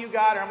much money you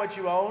got or how much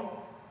you own,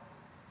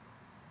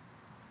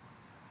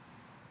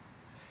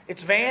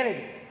 it's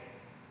vanity.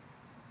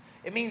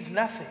 It means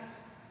nothing.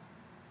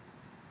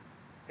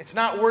 It's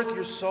not worth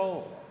your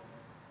soul.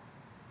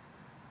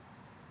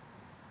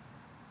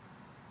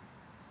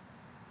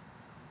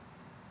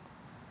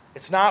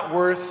 It's not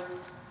worth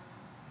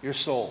your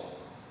soul,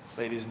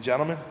 ladies and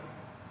gentlemen.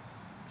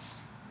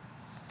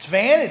 It's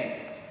vanity.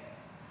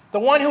 The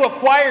one who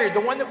acquired,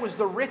 the one that was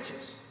the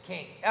richest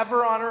king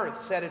ever on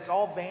earth, said it's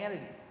all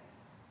vanity.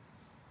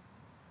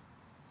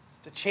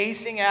 It's a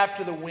chasing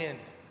after the wind.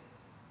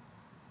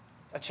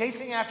 A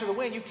chasing after the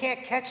wind. You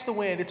can't catch the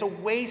wind. It's a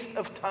waste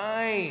of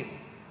time.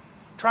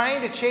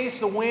 Trying to chase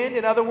the wind,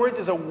 in other words,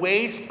 is a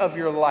waste of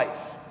your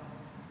life.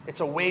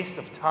 It's a waste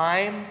of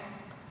time.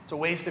 It's a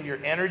waste of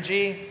your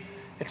energy.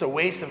 It's a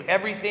waste of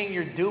everything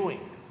you're doing.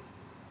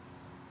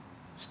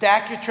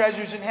 Stack your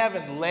treasures in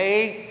heaven.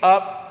 Lay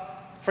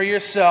up for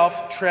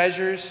yourself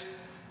treasures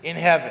in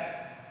heaven.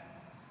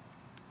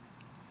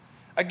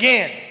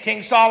 Again,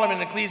 King Solomon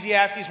in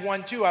Ecclesiastes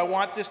 1:2, I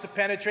want this to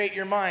penetrate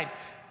your mind.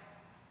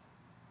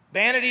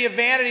 Vanity of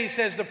vanities,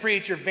 says the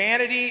preacher.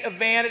 Vanity of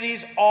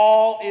vanities,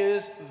 all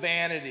is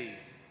vanity.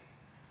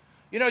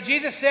 You know,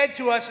 Jesus said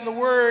to us in the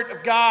Word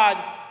of God,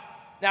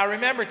 now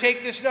remember,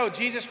 take this note,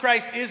 Jesus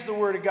Christ is the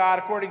Word of God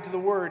according to the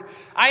Word.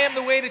 I am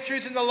the way, the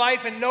truth, and the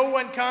life, and no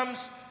one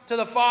comes to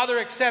the Father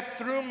except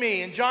through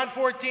me. In John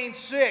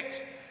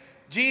 14:6,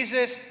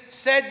 Jesus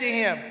said to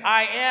him,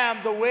 I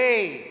am the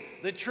way,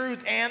 the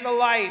truth, and the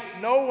life.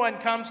 No one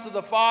comes to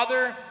the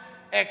Father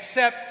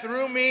except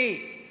through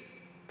me.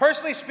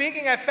 Personally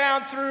speaking, I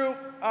found through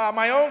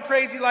my own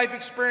crazy life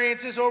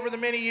experiences over the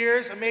many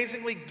years,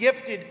 amazingly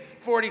gifted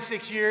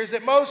 46 years,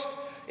 that most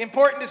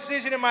important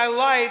decision in my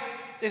life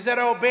is that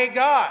I obey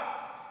God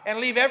and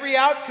leave every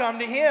outcome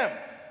to Him.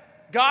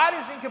 God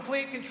is in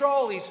complete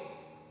control. He's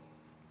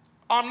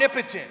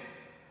omnipotent.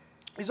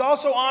 He's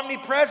also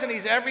omnipresent.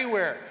 He's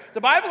everywhere.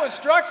 The Bible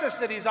instructs us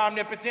that He's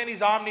omnipotent.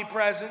 He's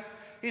omnipresent.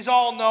 He's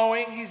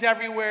all-knowing. He's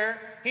everywhere.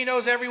 He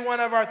knows every one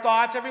of our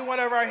thoughts, every one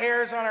of our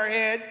hairs on our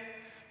head.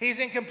 He's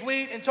in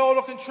complete and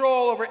total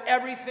control over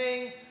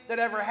everything that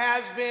ever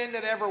has been,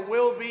 that ever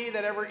will be,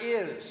 that ever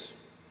is.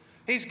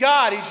 He's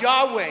God. He's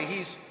Yahweh.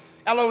 He's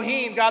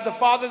Elohim, God the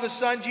Father, the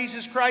Son,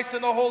 Jesus Christ,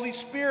 and the Holy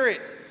Spirit.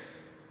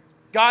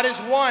 God is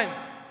one.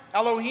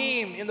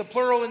 Elohim in the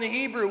plural in the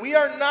Hebrew. We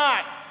are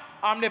not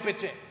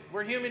omnipotent.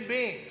 We're human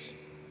beings.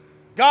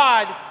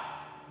 God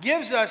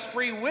gives us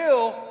free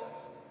will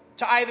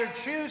to either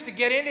choose to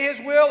get into His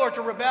will or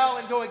to rebel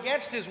and go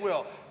against His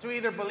will. To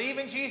either believe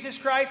in Jesus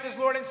Christ as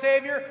Lord and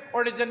Savior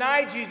or to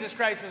deny Jesus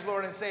Christ as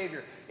Lord and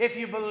Savior. If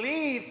you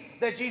believe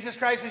that Jesus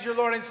Christ is your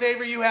Lord and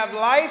Savior, you have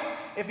life.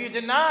 If you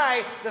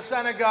deny the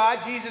Son of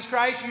God, Jesus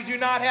Christ, you do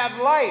not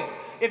have life.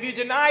 If you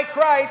deny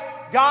Christ,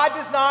 God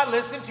does not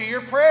listen to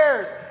your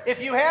prayers.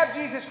 If you have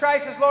Jesus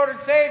Christ as Lord and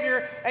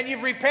Savior and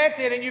you've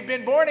repented and you've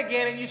been born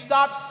again and you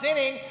stop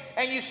sinning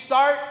and you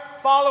start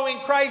following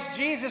Christ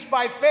Jesus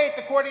by faith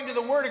according to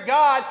the Word of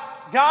God,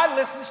 God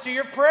listens to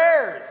your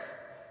prayers.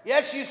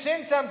 Yes, you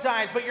sin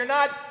sometimes, but you're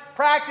not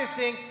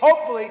practicing,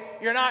 hopefully,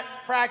 you're not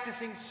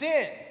practicing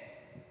sin.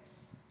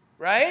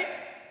 Right?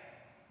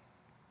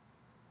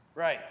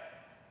 Right.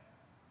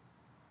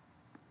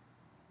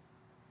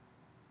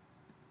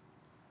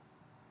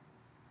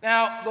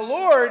 Now, the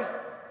Lord,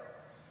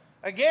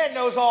 again,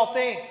 knows all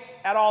things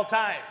at all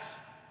times.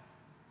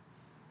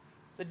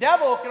 The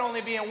devil can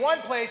only be in one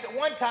place at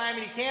one time,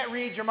 and he can't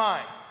read your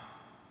mind.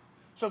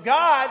 So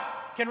God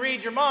can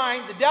read your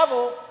mind. The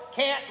devil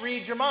can't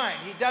read your mind.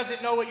 He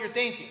doesn't know what you're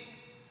thinking.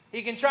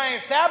 He can try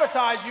and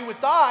sabotage you with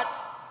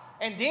thoughts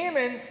and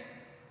demons,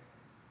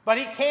 but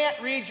he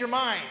can't read your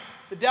mind.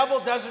 The devil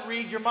doesn't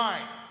read your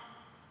mind.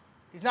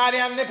 He's not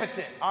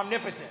omnipotent.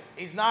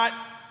 He's not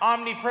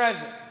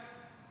omnipresent.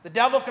 The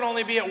devil can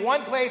only be at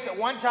one place at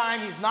one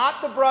time. He's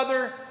not the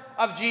brother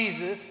of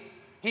Jesus.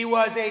 He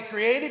was a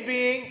created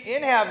being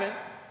in heaven,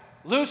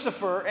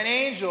 Lucifer, an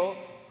angel,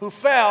 who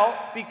fell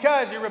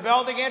because he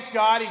rebelled against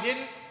God. He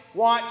didn't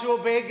want to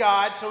obey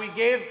God, so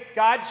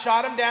God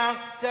shot him down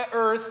to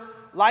earth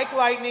like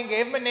lightning,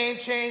 gave him a name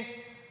change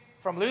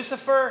from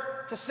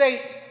Lucifer to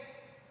Satan.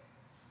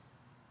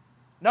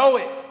 Know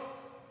it.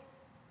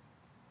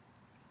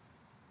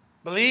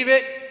 Believe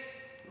it.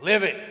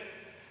 Live it.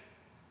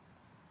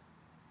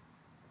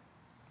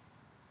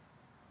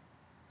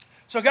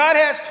 So God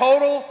has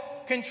total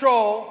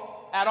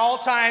control at all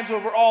times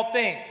over all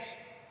things.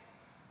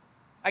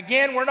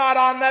 Again, we're not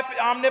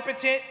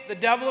omnipotent. The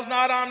devil is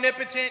not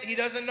omnipotent. He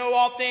doesn't know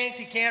all things.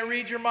 He can't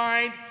read your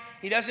mind.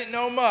 He doesn't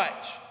know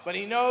much, but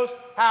he knows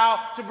how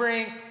to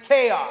bring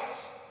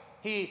chaos.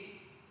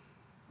 He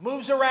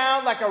moves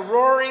around like a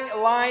roaring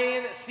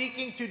lion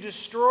seeking to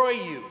destroy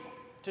you.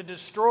 To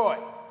destroy,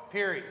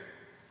 period.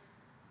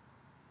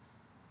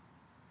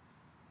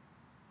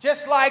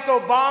 Just like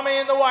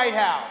Obama in the White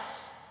House,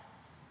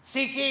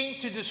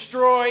 seeking to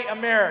destroy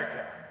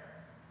America.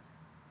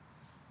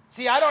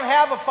 See, I don't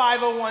have a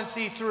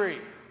 501c3.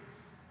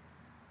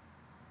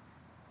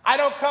 I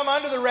don't come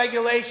under the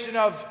regulation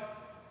of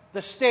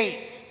the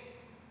state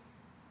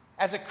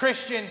as a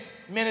Christian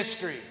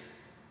ministry,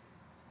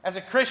 as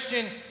a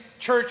Christian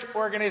church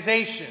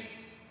organization,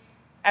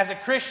 as a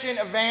Christian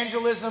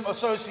evangelism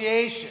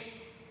association.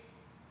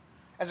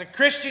 As a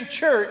Christian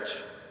church,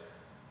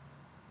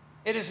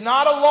 it is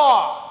not a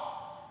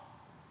law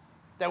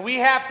that we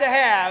have to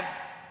have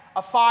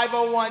a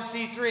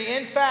 501c3.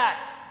 In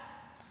fact,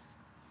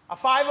 a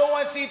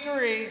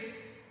 501c3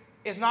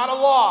 is not a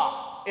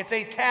law. It's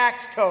a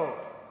tax code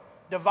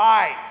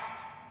devised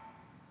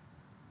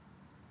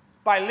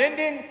by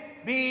Lyndon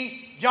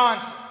B.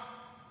 Johnson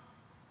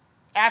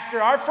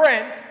after our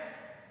friend,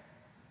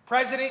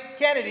 President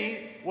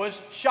Kennedy,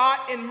 was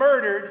shot and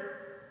murdered.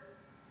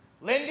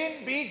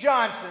 Lyndon B.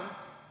 Johnson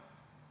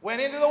went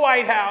into the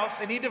White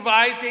House and he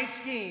devised a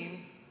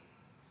scheme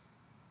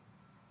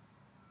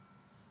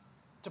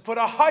to put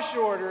a hush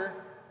order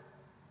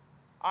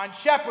on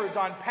shepherds,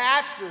 on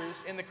pastors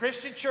in the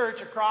Christian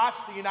church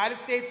across the United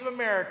States of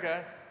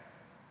America.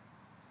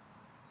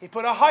 He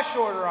put a hush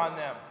order on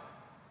them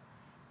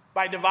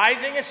by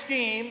devising a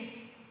scheme,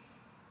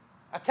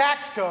 a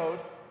tax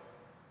code,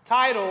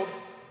 titled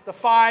the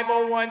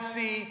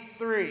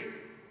 501c3.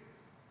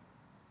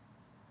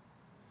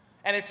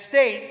 And it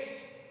states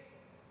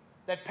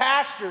that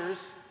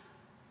pastors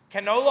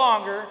can no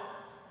longer,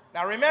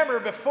 now remember,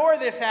 before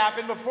this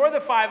happened, before the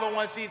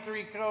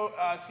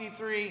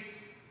 501c3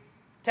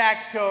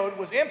 tax code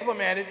was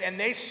implemented and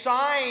they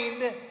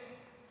signed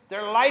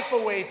their life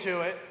away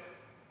to it,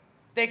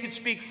 they could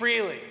speak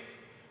freely.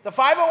 The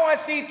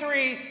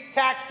 501c3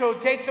 tax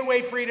code takes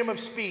away freedom of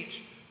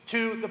speech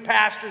to the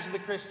pastors of the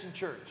Christian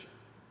church.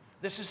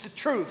 This is the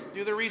truth.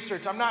 Do the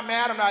research. I'm not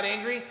mad. I'm not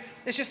angry.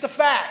 It's just the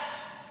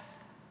facts.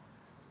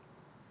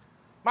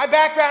 My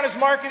background is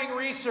marketing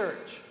research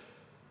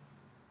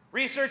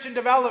and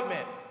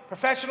development,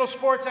 professional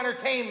sports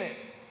entertainment,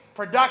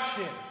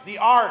 production, the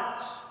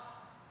arts.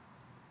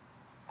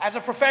 As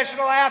a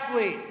professional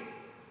athlete,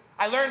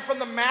 I learned from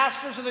the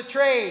masters of the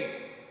trade,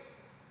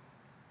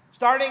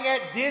 starting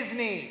at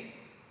Disney,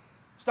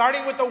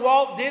 starting with the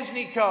Walt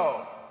Disney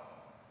Co.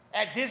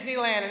 at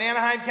Disneyland in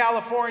Anaheim,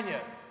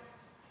 California,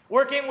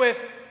 working with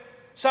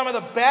some of the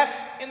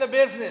best in the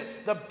business,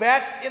 the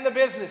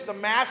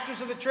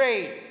masters of the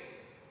trade,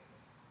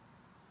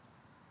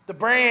 the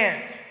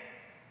brand,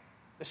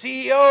 the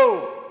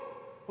CEO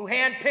who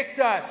handpicked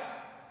us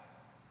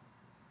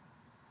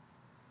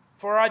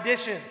for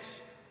auditions.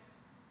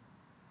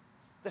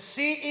 The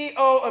CEO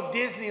of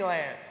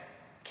Disneyland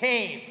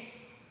came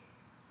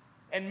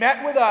and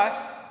met with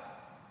us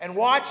and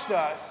watched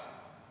us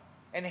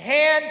and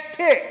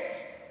handpicked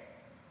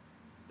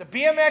the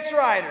BMX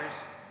riders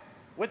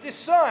with his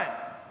son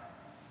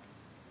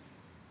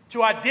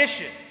to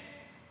audition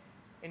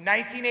in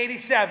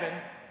 1987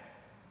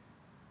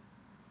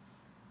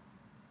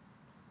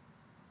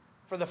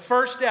 for the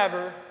first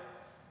ever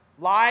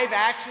live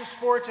action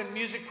sports and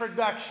music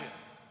production,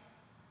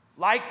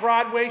 like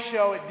Broadway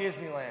show at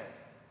Disneyland.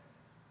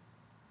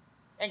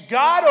 And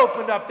God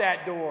opened up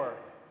that door.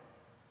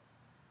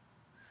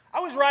 I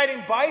was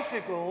riding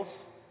bicycles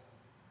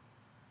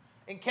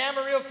in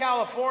Camarillo,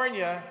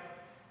 California,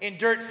 in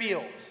dirt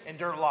fields and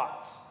dirt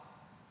lots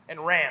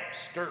and ramps,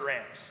 dirt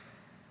ramps.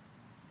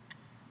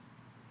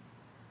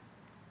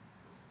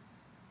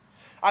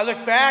 I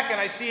look back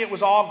and I see it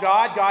was all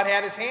God. God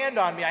had his hand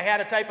on me. I had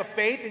a type of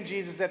faith in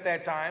Jesus at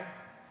that time.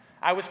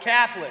 I was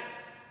Catholic.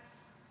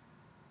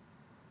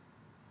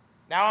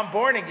 Now I'm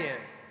born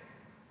again.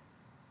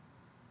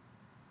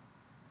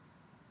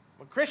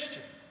 I'm a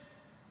Christian.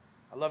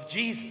 I love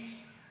Jesus.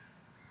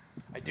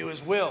 I do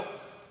his will.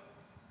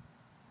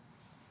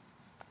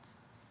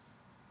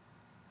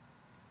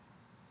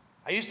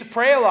 I used to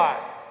pray a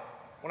lot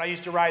when I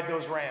used to ride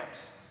those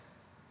ramps.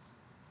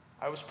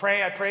 I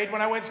prayed when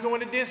I went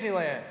going to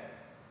Disneyland.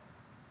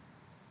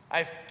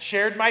 I've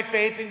shared my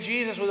faith in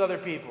Jesus with other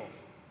people.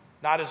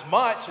 Not as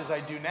much as I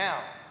do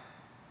now.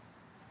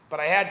 But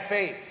I had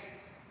faith.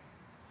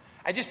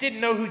 I just didn't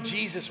know who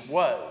Jesus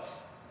was.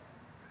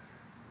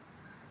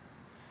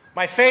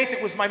 My faith,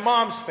 it was my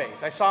mom's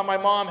faith. I saw my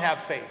mom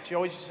have faith. She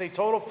always used to say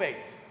total faith.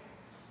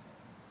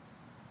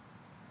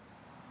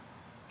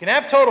 You can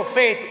have total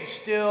faith, but you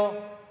still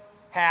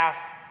have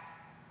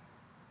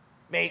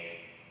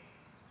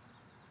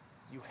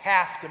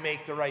to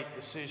make the right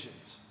decisions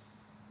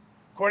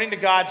according to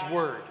God's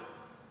word.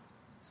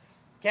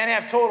 You can't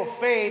have total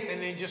faith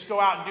and then just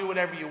go out and do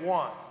whatever you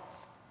want.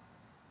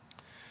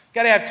 You've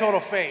got to have total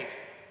faith.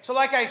 So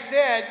like I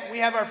said, we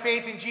have our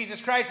faith in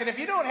Jesus Christ. And if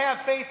you don't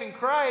have faith in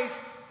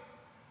Christ,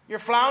 you're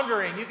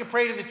floundering, you can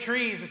pray to the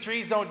trees. The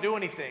trees don't do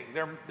anything.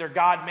 They're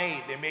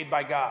God-made. They're made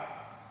by God.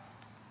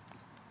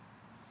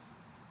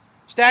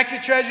 Stack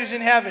your treasures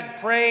in heaven.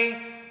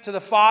 Pray to the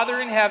Father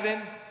in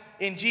heaven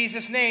in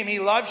Jesus' name. He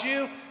loves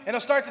you, and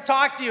He'll start to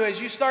talk to you as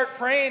you start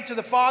praying to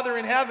the Father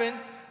in heaven,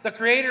 the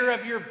creator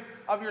of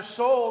your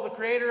soul, the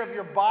creator of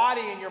your body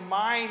and your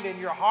mind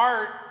and your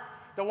heart,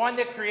 the one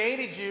that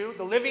created you,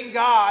 the living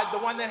God, the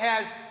one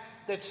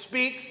that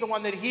speaks, the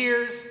one that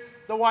hears,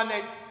 the one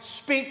that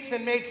speaks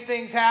and makes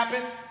things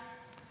happen,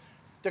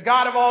 the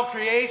God of all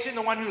creation,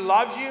 the one who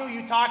loves you.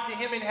 You talk to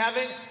Him in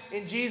heaven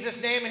in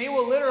Jesus' name, and He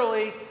will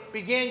literally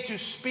begin to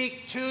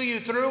speak to you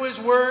through His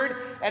Word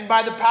and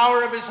by the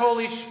power of His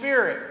Holy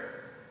Spirit.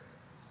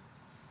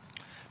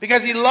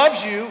 Because He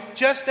loves you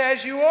just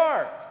as you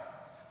are.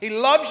 He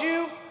loves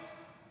you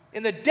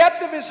in the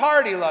depth of His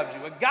heart. He loves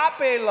you.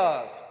 Agape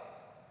love.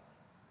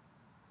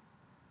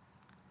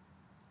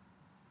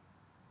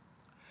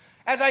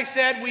 As I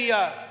said,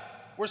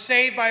 we're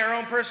saved by our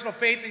own personal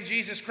faith in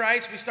Jesus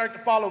Christ. We start to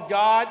follow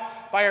God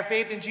by our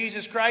faith in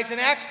Jesus Christ. In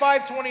Acts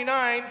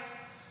 5:29,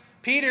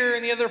 Peter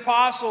and the other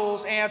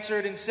apostles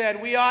answered and said,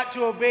 we ought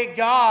to obey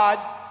God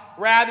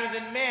rather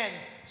than men.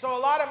 So a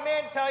lot of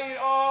men tell you,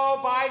 oh,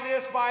 buy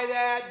this, buy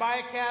that, buy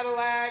a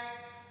Cadillac,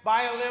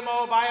 buy a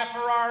limo, buy a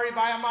Ferrari,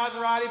 buy a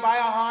Maserati, buy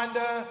a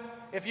Honda.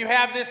 If you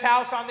have this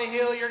house on the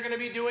hill, you're going to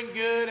be doing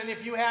good. And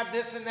if you have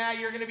this and that,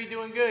 you're going to be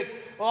doing good.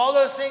 Well, all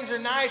those things are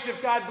nice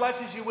if God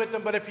blesses you with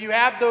them. But if you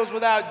have those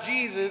without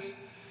Jesus,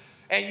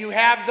 and you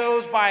have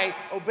those by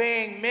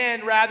obeying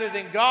men rather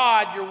than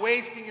God, you're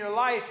wasting your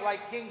life.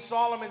 Like King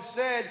Solomon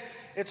said,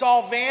 it's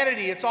all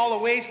vanity. It's all a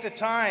waste of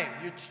time.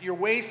 You're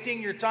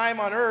wasting your time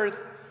on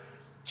earth,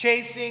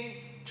 chasing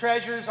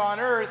treasures on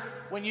earth,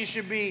 when you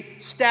should be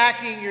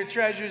stacking your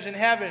treasures in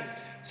heaven.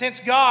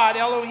 Since God,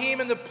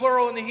 Elohim in the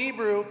plural in the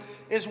Hebrew,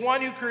 is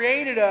one who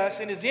created us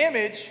in His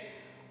image,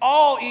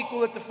 all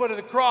equal at the foot of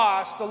the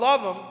cross, to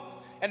love Him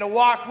and to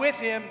walk with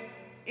Him,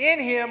 in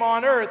Him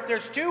on earth.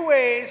 There's two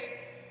ways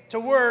to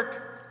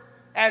work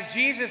as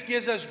Jesus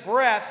gives us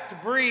breath to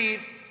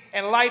breathe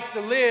and life to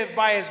live: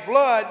 by His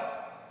blood,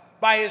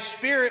 by His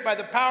Spirit, by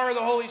the power of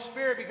the Holy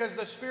Spirit, because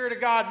the Spirit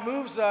of God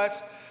moves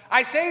us.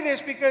 I say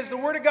this because the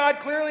Word of God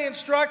clearly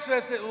instructs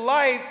us that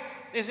life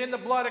is in the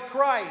blood of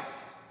Christ.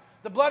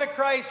 The blood of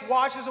Christ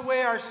washes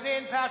away our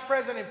sin, past,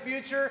 present, and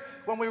future.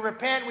 When we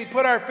repent, we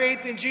put our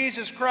faith in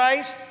Jesus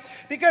Christ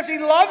because He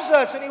loves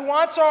us and He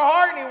wants our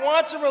heart and He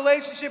wants a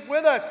relationship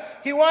with us.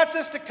 He wants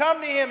us to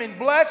come to Him and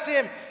bless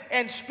Him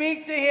and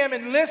speak to Him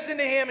and listen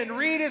to Him and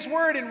read His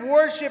Word and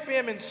worship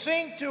Him and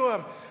sing to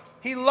Him.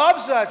 He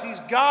loves us. He's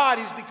God.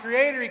 He's the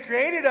Creator. He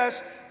created us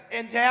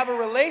and to have a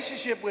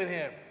relationship with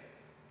Him.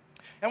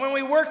 And when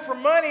we work for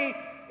money,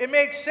 it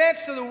makes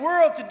sense to the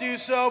world to do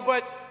so,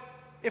 but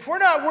if we're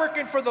not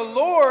working for the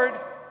Lord,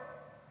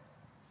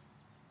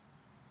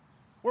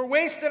 we're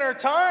wasting our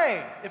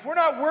time. If we're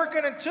not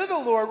working unto the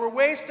Lord, we're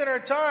wasting our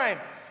time.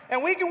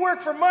 And we can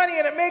work for money,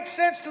 and it makes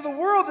sense to the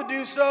world to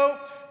do so,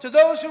 to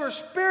those who are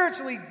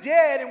spiritually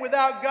dead and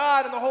without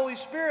God and the Holy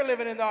Spirit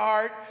living in the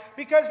heart.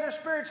 Because they're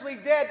spiritually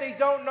dead, they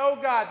don't know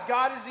God.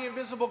 God is the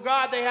invisible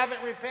God. They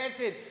haven't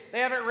repented. They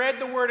haven't read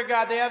the Word of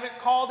God. They haven't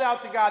called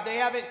out to God. They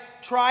haven't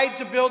tried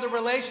to build a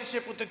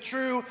relationship with the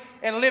true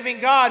and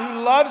living God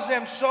who loves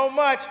them so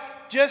much.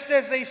 Just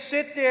as they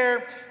sit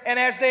there and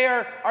as they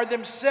are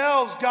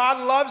themselves,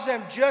 God loves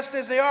them just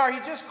as they are. He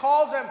just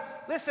calls them,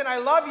 listen, I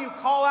love you.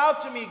 Call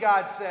out to me,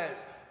 God says.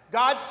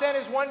 God sent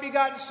His one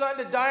begotten Son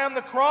to die on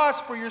the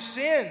cross for your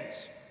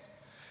sins.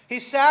 He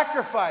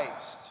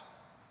sacrificed.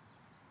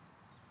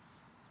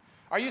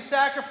 Are you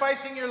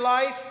sacrificing your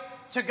life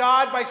to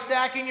God by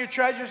stacking your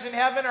treasures in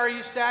heaven, or are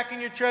you stacking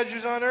your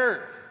treasures on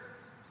earth?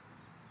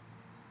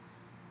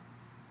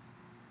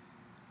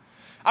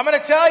 I'm going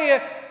to tell you,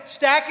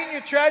 stacking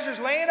your treasures,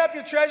 laying up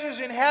your treasures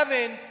in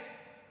heaven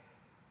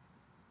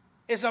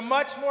is a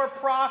much more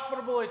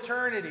profitable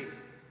eternity.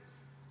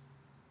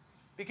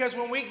 Because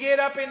when we get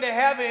up into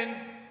heaven,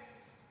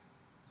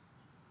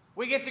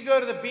 we get to go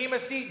to the Bema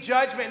Seat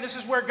judgment. And this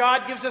is where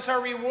God gives us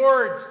our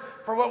rewards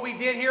for what we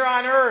did here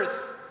on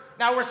earth.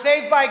 Now, we're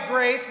saved by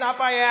grace, not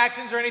by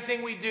actions or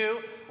anything we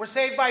do. We're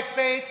saved by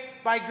faith,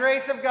 by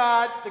grace of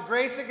God, the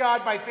grace of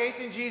God, by faith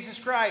in Jesus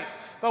Christ.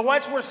 But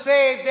once we're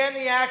saved, then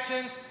the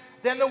actions,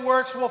 then the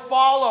works will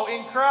follow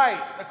in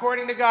Christ,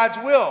 according to God's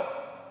will.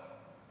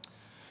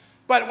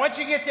 But once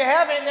you get to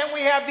heaven, then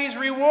we have these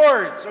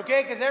rewards,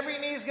 okay? Because every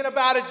knee is going to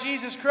bow to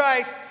Jesus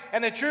Christ,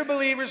 and the true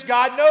believers,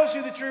 God knows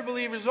who the true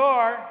believers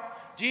are.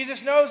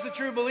 Jesus knows the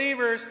true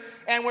believers,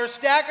 and we're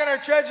stacking our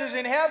treasures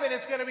in heaven.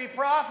 It's going to be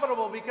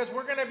profitable because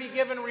we're going to be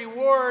given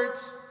rewards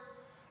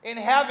in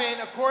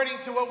heaven according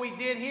to what we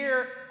did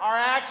here, our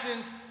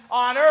actions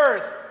on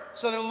earth.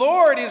 So the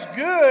Lord is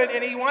good,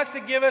 and He wants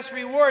to give us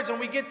rewards, and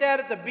we get that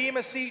at the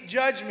Bema Seat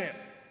judgment.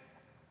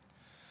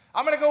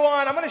 I'm going to go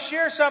on. I'm going to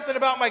share something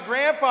about my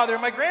grandfather.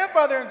 My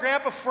grandfather and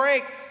Grandpa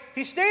Frank,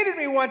 he stayed with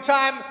me one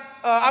time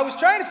I was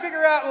trying to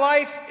figure out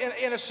life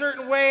in a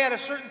certain way at a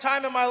certain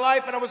time in my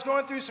life, and I was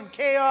going through some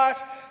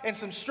chaos and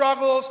some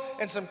struggles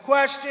and some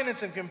question and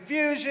some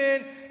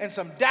confusion and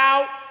some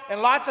doubt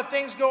and lots of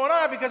things going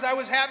on because I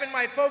was having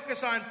my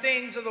focus on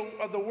things of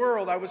the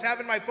world. I was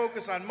having my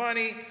focus on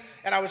money,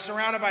 and I was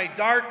surrounded by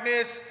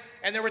darkness,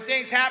 and there were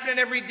things happening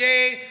every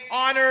day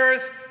on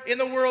earth, in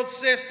the world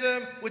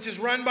system, which is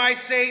run by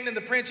Satan and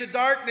the prince of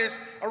darkness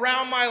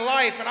around my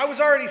life. And I was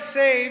already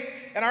saved,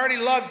 and I already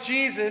loved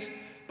Jesus,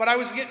 but I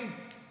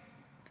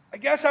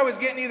guess I was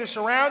getting either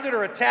surrounded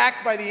or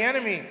attacked by the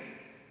enemy,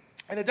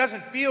 and it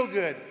doesn't feel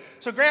good.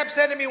 So Gramps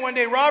said to me one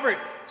day, Robert,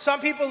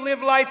 some people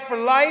live life for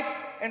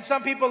life, and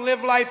some people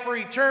live life for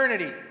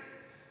eternity.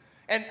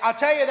 And I'll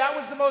tell you, that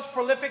was the most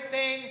prolific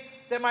thing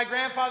that my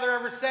grandfather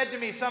ever said to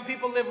me. Some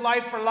people live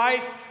life for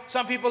life,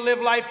 some people live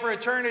life for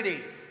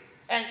eternity.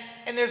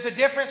 And there's a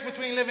difference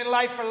between living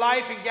life for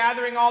life and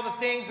gathering all the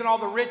things and all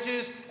the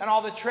riches and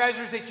all the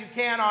treasures that you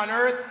can on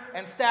earth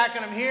and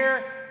stacking them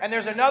here. And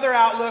there's another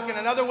outlook, and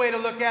another way to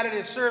look at it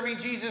is serving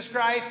Jesus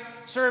Christ,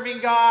 serving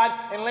God,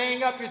 and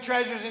laying up your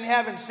treasures in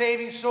heaven,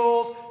 saving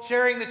souls,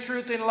 sharing the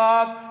truth in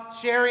love,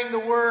 sharing the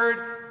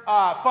word,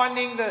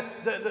 funding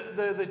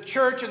the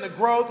church and the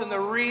growth and the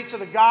reach of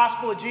the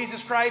gospel of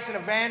Jesus Christ and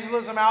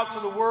evangelism out to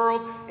the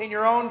world in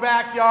your own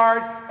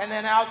backyard and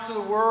then out to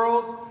the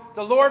world.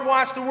 The Lord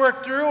wants to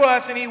work through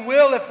us, and He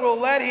will if we'll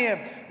let Him.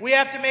 We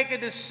have to make a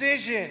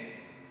decision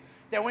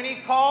that when He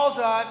calls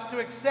us to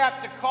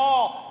accept the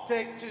call,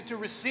 to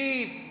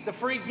receive the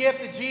free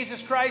gift of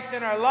Jesus Christ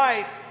in our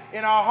life,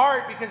 in our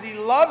heart, because He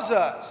loves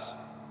us.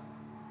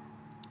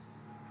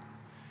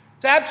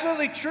 It's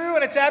absolutely true,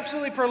 and it's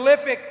absolutely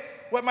prolific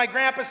what my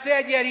grandpa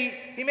said, yet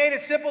he made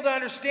it simple to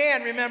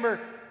understand. Remember,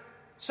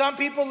 some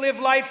people live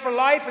life for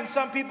life, and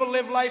some people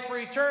live life for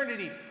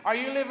eternity. Are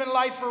you living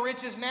life for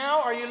riches now,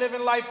 or are you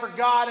living life for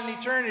God and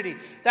eternity?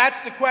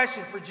 That's the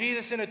question, for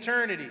Jesus in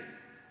eternity.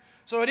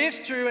 So it is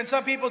true, and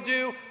some people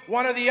do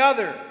one or the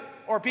other,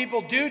 or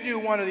people do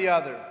one or the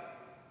other.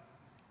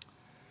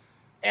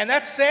 And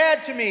that's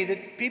sad to me,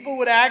 that people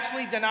would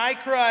actually deny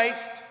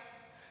Christ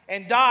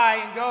and die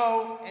and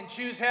go and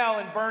choose hell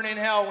and burn in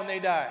hell when they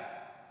die.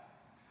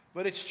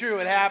 But it's true,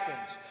 it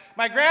happens.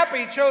 My grandpa,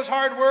 he chose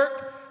hard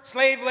work,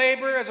 slave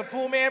labor as a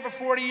pool man for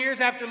 40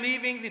 years after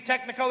leaving the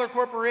Technicolor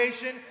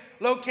Corporation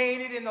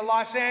located in the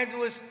Los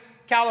Angeles,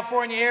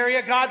 California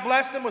area. God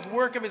blessed him with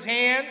work of his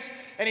hands,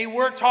 and he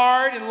worked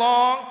hard and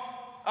long.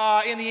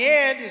 In the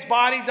end, his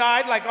body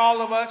died like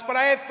all of us, but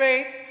I have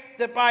faith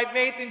that by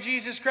faith in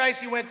Jesus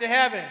Christ, he went to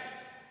heaven.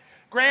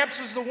 Gramps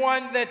was the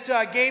one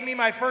that gave me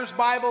my first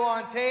Bible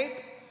on tape.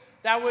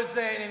 That was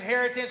an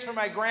inheritance from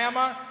my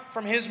grandma,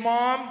 from his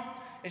mom,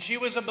 and she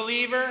was a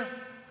believer.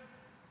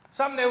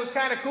 Something that was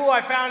kind of cool,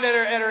 I found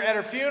at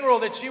her funeral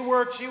that she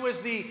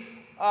was the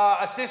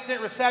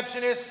assistant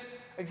receptionist,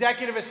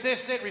 executive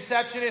assistant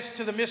receptionist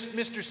to the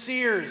Mr.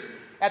 Sears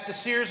at the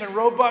Sears and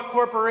Roebuck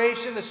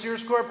Corporation, the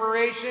Sears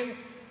Corporation.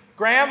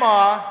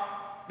 Grandma,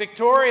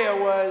 Victoria,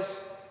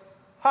 was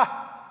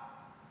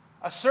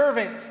a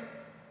servant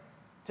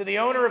to the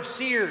owner of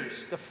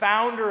Sears, the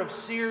founder of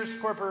Sears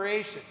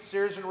Corporation,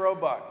 Sears and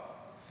Roebuck.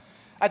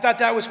 I thought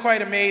that was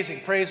quite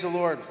amazing. Praise the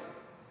Lord.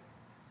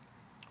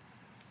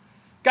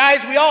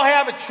 Guys, we all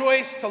have a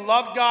choice to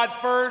love God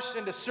first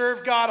and to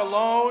serve God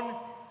alone,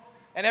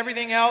 and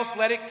everything else,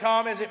 let it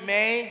come as it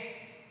may.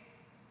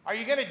 Are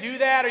you going to do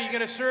that? Are you going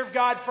to serve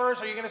God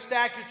first? Are you going to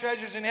stack your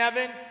treasures in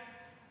heaven?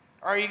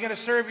 Or are you going to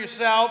serve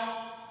yourself?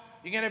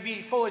 You're going to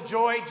be full of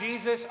joy,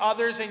 Jesus,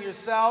 others, and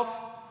yourself?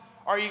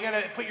 Or are you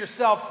going to put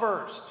yourself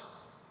first?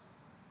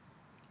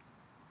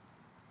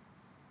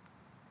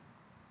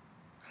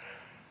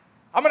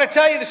 I'm going to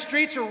tell you the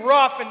streets are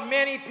rough and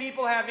many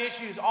people have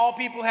issues. All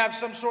people have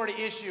some sort of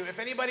issue. If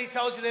anybody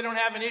tells you they don't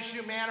have an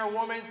issue, man or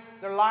woman,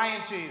 they're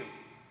lying to you.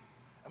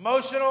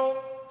 Emotional,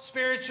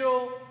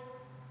 spiritual,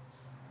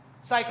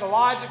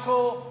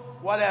 psychological,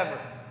 whatever.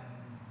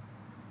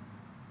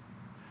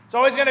 It's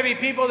always going to be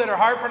people that are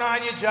harping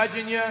on you,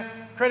 judging you,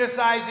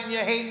 criticizing you,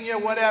 hating you,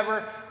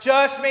 whatever.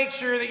 Just make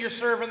sure that you're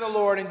serving the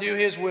Lord and do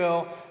His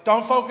will.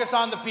 Don't focus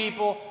on the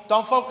people.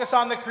 Don't focus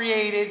on the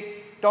created.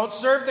 Don't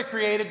serve the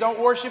created. Don't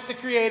worship the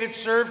created.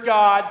 Serve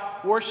God.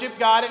 Worship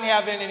God in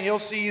heaven, and He'll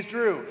see you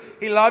through.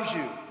 He loves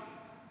you.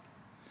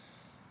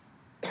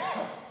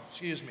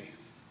 Excuse me.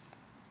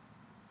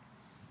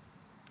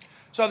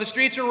 So the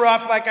streets are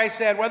rough, like I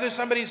said. Whether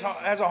somebody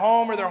has a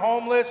home or they're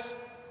homeless,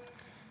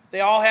 they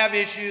all have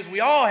issues.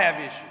 We all have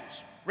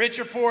issues. Rich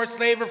or poor,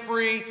 slave or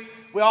free,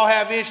 we all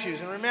have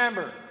issues. And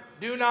remember,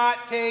 do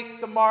not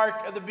take the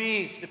mark of the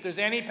beast. If there's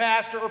any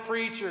pastor or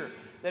preacher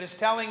that is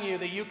telling you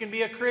that you can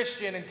be a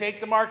Christian and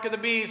take the mark of the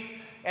beast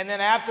and then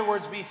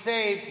afterwards be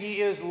saved,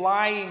 he is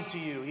lying to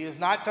you. He is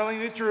not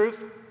telling you the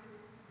truth.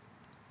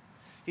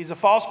 He's a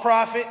false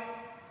prophet.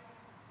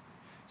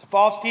 He's a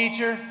false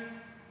teacher.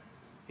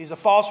 He's a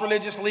false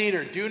religious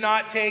leader. Do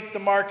not take the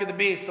mark of the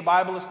beast. The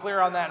Bible is clear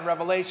on that in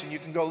Revelation. You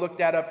can go look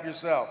that up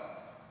yourself.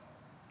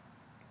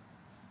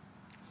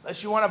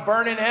 Unless you want to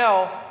burn in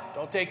hell,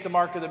 don't take the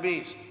mark of the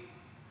beast.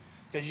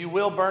 Because you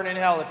will burn in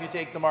hell if you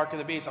take the mark of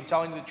the beast. I'm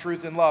telling you the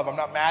truth in love. I'm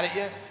not mad at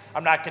you.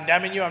 I'm not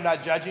condemning you. I'm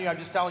not judging you. I'm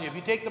just telling you, if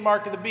you take the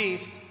mark of the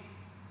beast,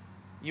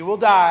 you will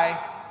die,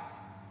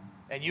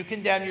 and you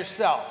condemn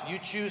yourself. You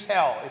choose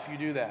hell if you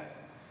do that.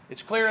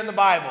 It's clear in the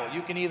Bible.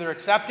 You can either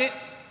accept it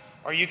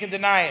or you can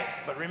deny it.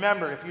 But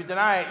remember, if you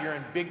deny it, you're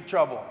in big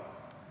trouble.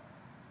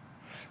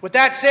 With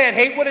that said,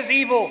 hate what is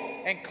evil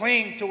and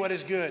cling to what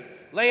is good.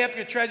 Lay up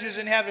your treasures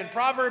in heaven.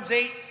 Proverbs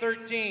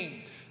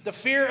 8:13. The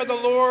fear of the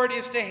Lord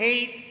is to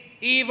hate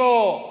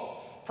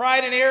evil.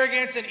 Pride and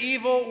arrogance, an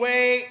evil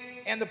way,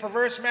 and the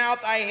perverse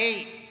mouth I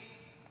hate.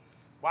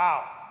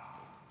 Wow,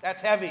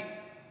 that's heavy.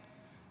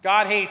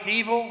 God hates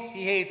evil,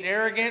 he hates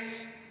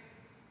arrogance,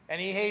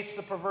 and he hates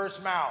the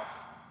perverse mouth.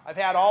 I've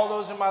had all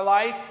those in my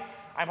life.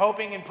 I'm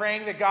hoping and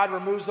praying that God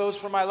removes those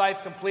from my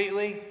life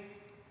completely.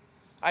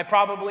 I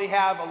probably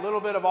have a little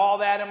bit of all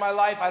that in my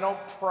life. I don't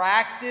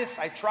practice.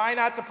 I try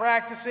not to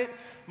practice it.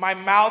 My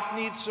mouth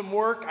needs some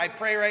work. I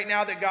pray right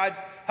now that God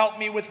help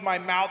me with my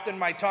mouth and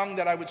my tongue,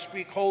 that I would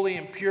speak holy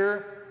and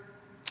pure.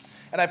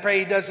 And I pray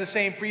he does the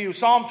same for you.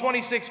 Psalm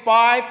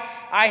 26:5,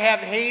 I have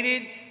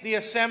hated the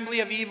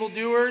assembly of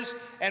evildoers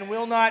and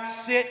will not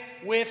sit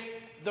with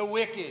the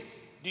wicked.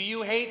 Do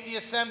you hate the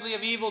assembly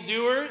of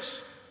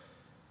evildoers?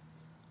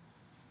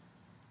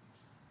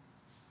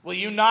 Will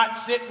you not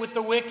sit with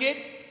the wicked?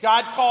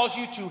 God calls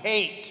you to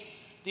hate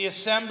the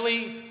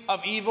assembly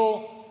of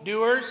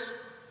evildoers.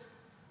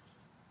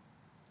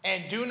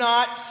 And do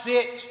not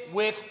sit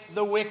with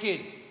the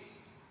wicked.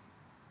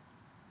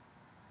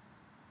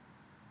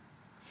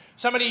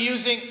 Somebody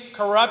using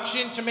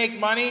corruption to make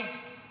money?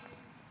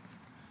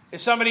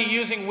 Is somebody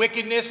using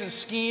wickedness and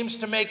schemes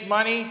to make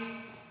money?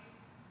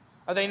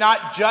 Are they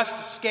not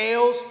just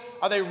scales?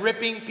 Are they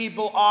ripping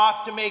people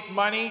off to make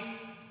money?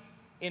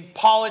 In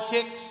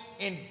politics,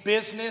 in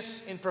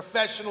business, in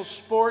professional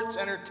sports,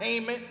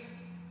 entertainment,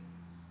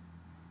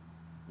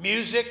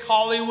 music,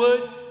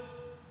 Hollywood?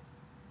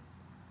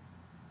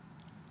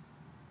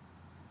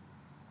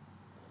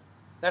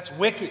 That's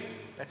wicked.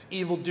 That's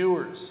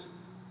evildoers.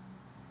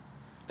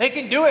 They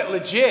can do it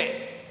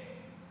legit.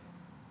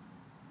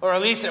 Or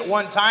at least at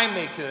one time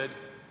they could.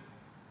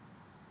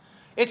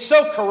 It's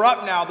so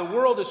corrupt now. The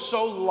world is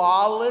so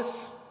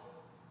lawless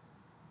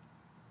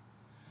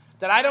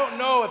that I don't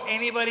know if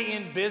anybody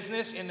in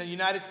business in the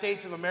United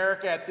States of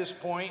America at this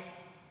point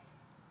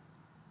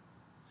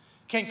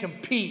can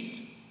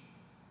compete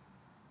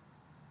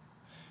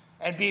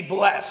and be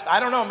blessed. I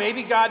don't know.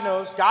 Maybe God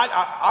knows. God,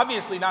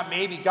 obviously not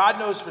maybe. God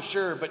knows for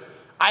sure. But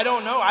I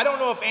don't know. I don't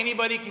know if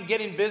anybody can get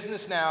in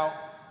business now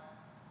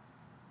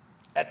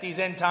at these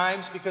end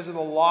times because of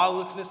the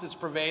lawlessness that's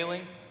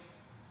prevailing.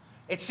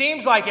 It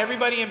seems like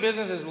everybody in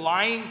business is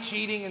lying,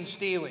 cheating, and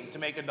stealing to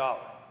make $1.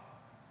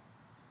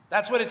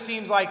 That's what it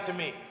seems like to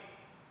me.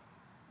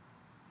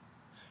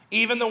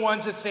 Even the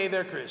ones that say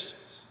they're Christians.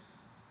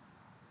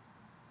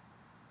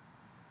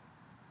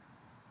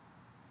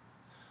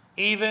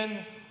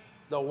 Even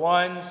the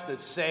ones that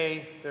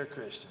say they're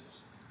Christians.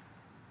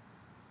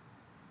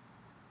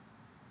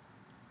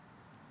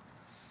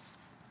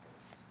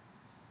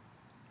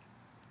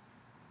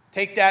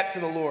 Take that to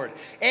the Lord.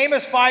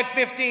 Amos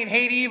 5:15,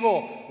 hate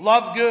evil,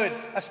 love good,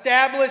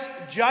 establish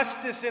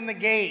justice in the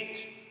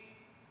gate.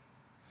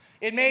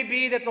 It may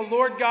be that the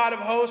Lord God of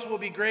hosts will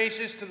be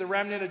gracious to the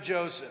remnant of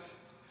Joseph.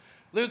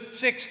 Luke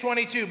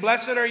 6:22,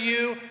 blessed are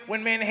you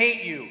when men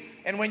hate you,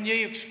 and when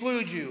they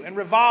exclude you, and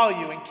revile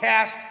you, and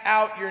cast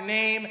out your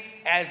name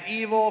as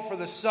evil for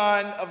the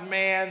Son of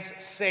Man's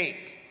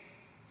sake.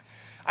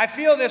 I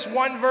feel this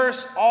one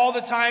verse all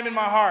the time in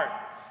my heart,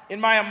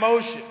 in my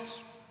emotions,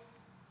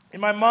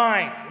 in my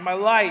mind, in my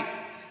life.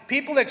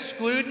 People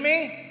exclude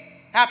me,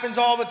 happens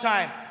all the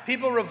time.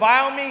 People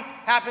revile me,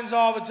 happens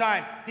all the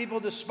time. People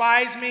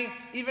despise me.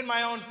 Even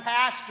my own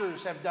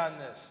pastors have done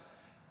this.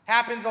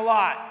 Happens a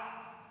lot.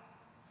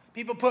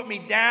 People put me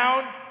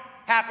down,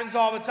 happens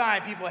all the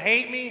time. People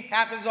hate me,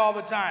 happens all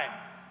the time.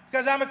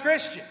 Because I'm a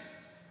Christian.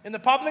 In the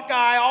public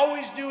eye,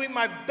 always doing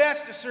my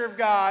best to serve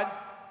God.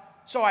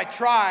 So I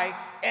try,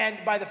 and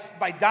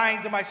by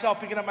dying to myself,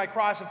 picking up my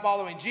cross and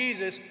following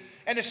Jesus,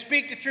 and to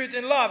speak the truth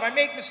in love. I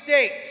make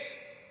mistakes.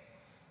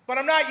 But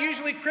I'm not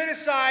usually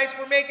criticized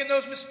for making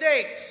those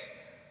mistakes.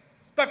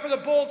 But for the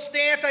bold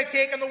stance I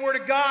take on the Word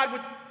of God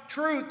with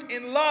truth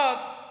in love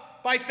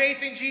by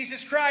faith in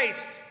Jesus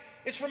Christ.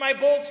 It's for my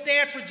bold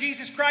stance with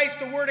Jesus Christ,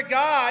 the Word of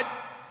God,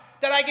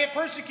 that I get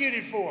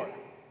persecuted for.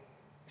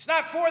 It's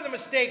not for the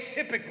mistakes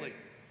typically.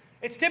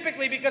 It's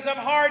typically because I'm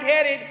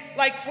hard-headed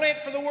like flint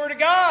for the Word of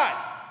God.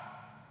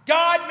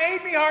 God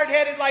made me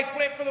hard-headed like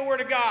flint for the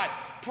Word of God.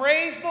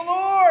 Praise the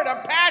Lord.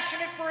 I'm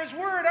passionate for His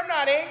Word. I'm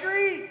not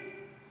angry.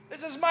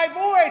 This is my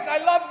voice.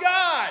 I love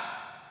God.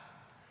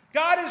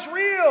 God is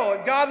real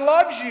and God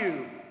loves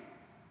you.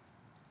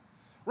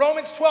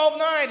 Romans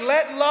 12:9,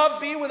 let love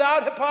be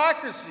without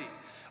hypocrisy.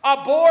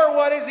 Abhor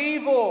what is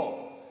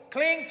evil.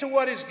 Cling to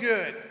what is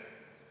good.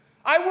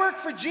 I work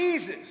for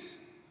Jesus,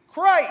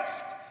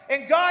 Christ,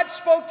 and God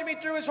spoke to me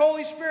through His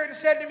Holy Spirit and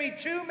said to me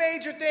two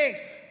major things.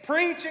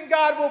 Preach and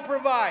God will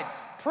provide.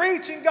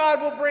 Preach and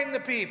God will bring the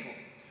people.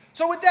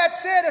 So with that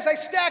said, as I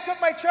stack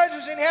up my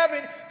treasures in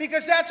heaven,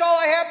 because that's all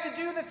I have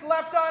to do that's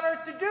left on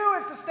earth to do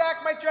is to stack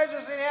my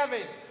treasures in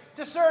heaven,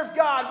 to serve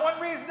God. One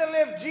reason to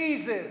live,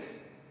 Jesus.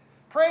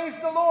 Praise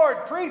the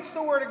Lord. Preach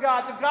the word of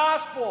God, the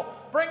gospel.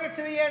 Bring it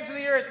to the ends of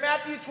the earth.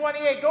 Matthew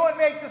 28, go and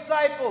make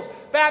disciples,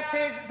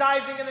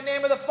 baptizing in the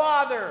name of the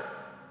Father,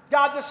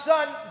 God the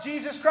Son,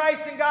 Jesus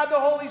Christ, and God the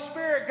Holy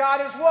Spirit.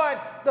 God is one.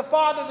 The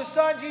Father, the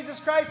Son, Jesus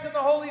Christ, and the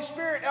Holy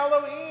Spirit,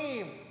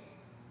 Elohim.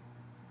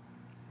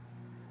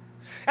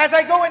 As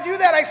I go and do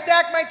that, I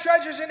stack my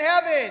treasures in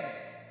heaven.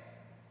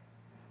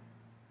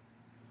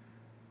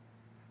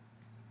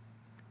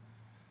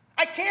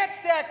 I can't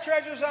stack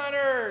treasures on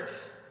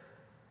earth.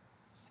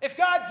 If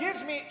God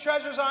gives me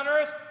treasures on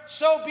earth,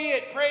 so be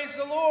it. Praise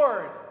the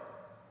Lord.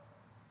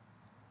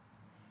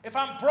 If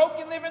I'm broke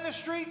and live in the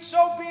street,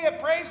 so be it.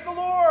 Praise the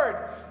Lord.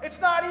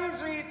 It's not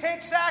easy. It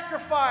takes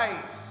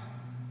sacrifice.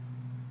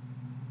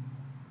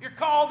 You're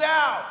called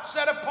out,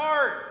 set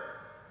apart.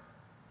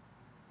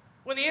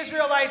 When the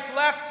Israelites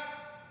left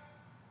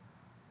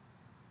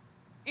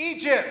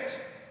Egypt,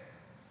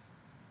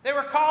 they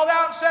were called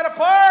out and set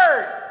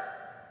apart.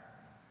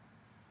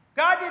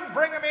 God didn't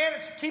bring them in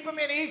and keep them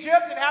in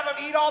Egypt and have them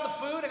eat all the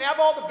food and have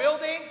all the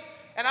buildings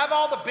and have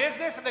all the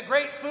business and the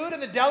great food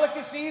and the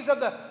delicacies of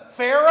the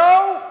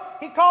Pharaoh.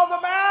 He called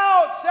them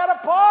out, set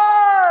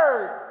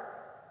apart.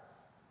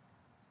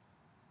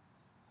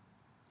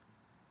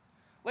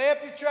 Lay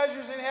up your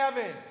treasures in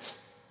heaven.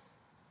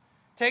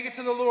 Take it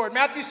to the Lord.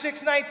 Matthew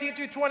 6:19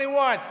 through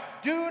 21.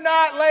 Do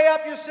not lay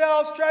up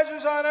yourselves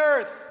treasures on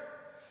earth,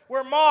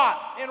 where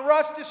moth and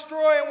rust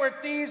destroy and where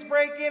thieves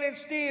break in and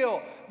steal.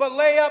 But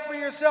lay up for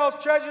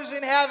yourselves treasures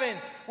in heaven,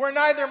 where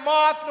neither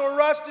moth nor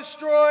rust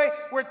destroy,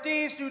 where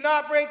thieves do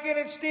not break in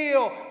and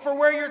steal. For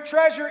where your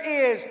treasure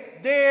is,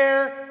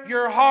 there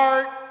your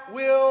heart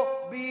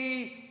will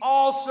be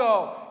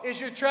also. Is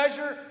your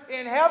treasure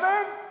in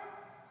heaven?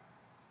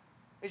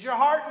 Is your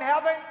heart in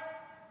heaven?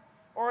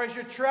 Or is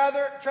your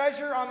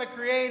treasure on the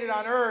created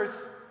on earth?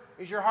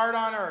 Is your heart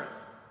on earth?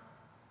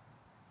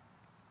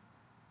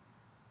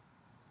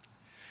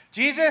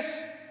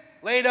 Jesus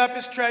laid up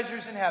his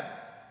treasures in heaven.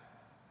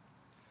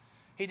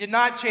 He did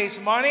not chase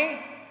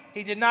money.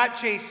 He did not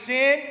chase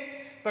sin.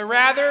 But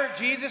rather,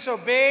 Jesus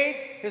obeyed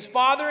his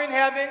Father in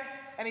heaven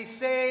and he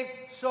saved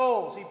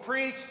souls. He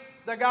preached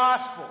the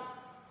gospel.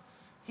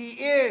 He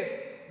is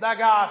the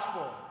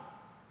gospel.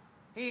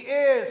 He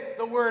is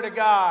the Word of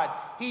God.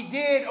 He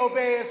did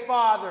obey his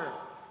Father.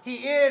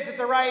 He is at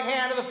the right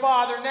hand of the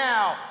Father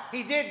now.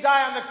 He did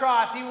die on the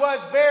cross. He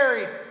was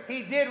buried.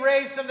 He did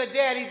raise from the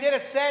dead. He did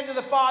ascend to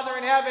the Father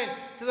in heaven,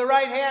 to the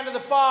right hand of the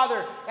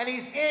Father. And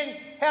he's in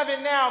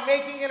heaven now,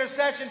 making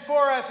intercession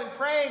for us and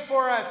praying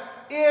for us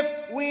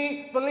if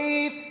we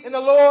believe in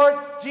the Lord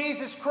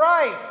Jesus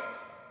Christ.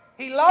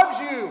 He loves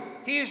you.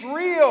 He is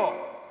real.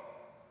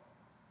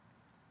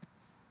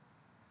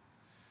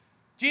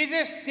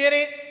 Jesus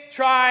didn't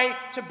try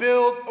to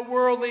build a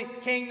worldly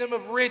kingdom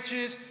of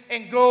riches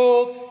and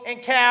gold and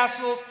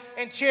castles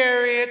and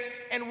chariots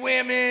and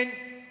women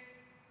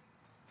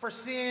for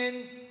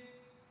sin.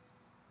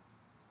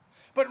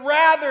 But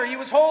rather, he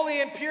was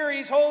holy and pure.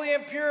 He's holy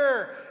and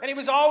pure. And he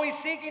was always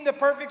seeking the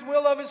perfect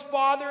will of his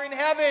Father in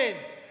heaven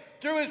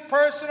through his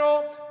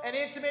personal and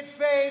intimate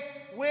faith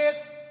with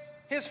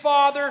his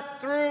Father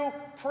through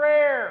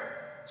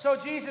prayer. So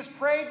Jesus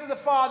prayed to the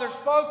Father,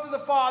 spoke to the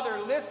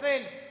Father,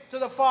 listened to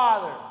the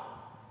Father.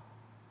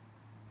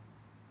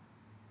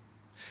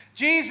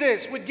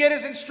 Jesus would get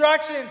his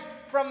instructions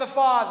from the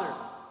Father,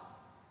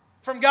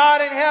 from God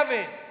in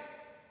heaven.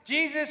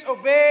 Jesus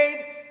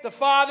obeyed the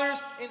Father's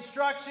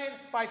instruction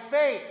by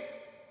faith.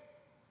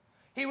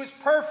 He was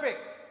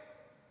perfect.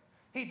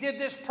 He did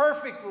this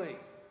perfectly.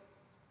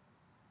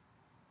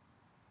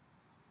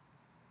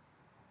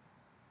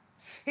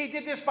 He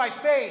did this by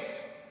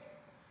faith,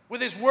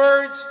 with his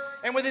words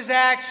and with his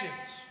actions.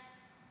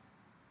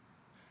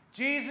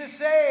 Jesus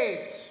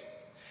saves.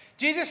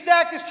 Jesus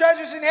stacked his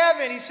treasures in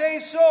heaven. He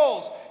saved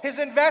souls. His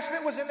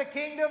investment was in the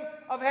kingdom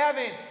of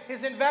heaven.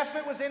 His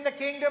investment was in the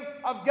kingdom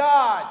of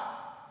God.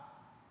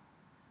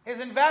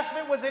 His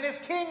investment was in his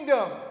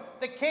kingdom,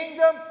 the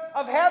kingdom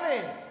of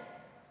heaven.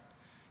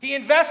 He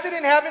invested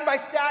in heaven by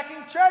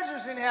stacking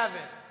treasures in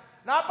heaven,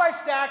 not by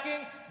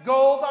stacking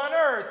gold on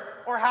earth,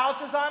 or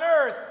houses on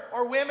earth,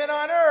 or women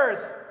on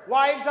earth,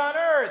 wives on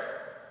earth.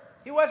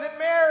 He wasn't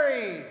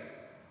married.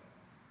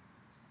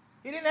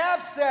 He didn't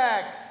have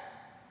sex.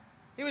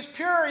 He was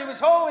pure, he was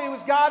holy, he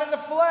was God in the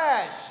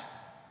flesh.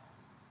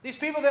 These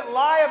people that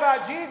lie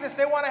about Jesus,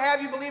 they want to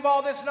have you believe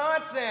all this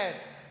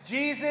nonsense.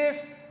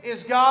 Jesus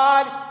is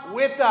God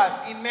with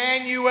us,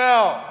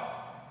 Emmanuel.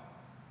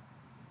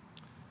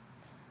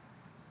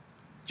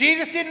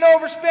 Jesus didn't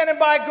overspend and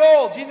buy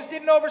gold. Jesus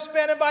didn't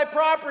overspend and buy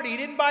property. He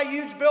didn't buy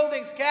huge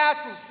buildings,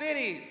 castles,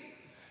 cities.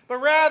 But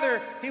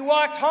rather, he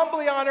walked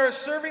humbly on earth,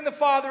 serving the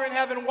Father in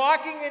heaven,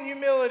 walking in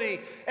humility,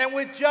 and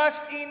with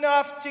just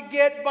enough to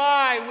get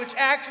by, which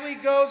actually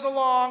goes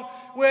along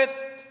with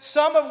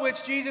some of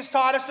which Jesus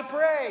taught us to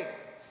pray.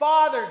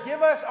 Father,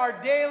 give us our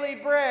daily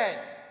bread.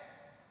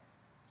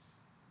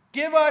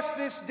 Give us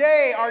this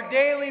day our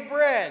daily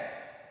bread.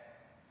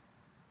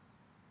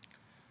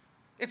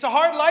 It's a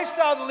hard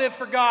lifestyle to live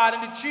for God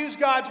and to choose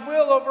God's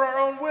will over our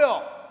own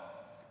will.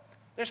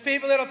 There's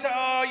people that'll tell,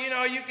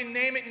 oh, you can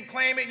name it and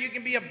claim it. You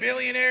can be a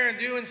billionaire and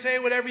do and say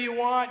whatever you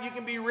want. You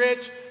can be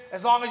rich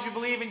as long as you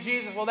believe in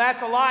Jesus. Well,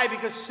 that's a lie,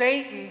 because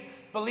Satan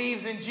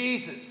believes in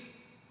Jesus.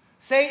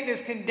 Satan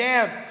is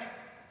condemned.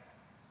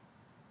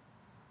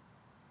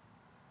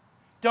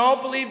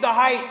 Don't believe the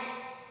hype.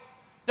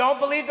 Don't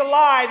believe the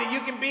lie that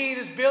you can be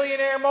this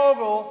billionaire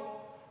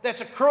mogul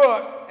that's a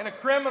crook and a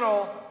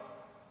criminal.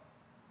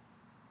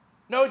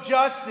 No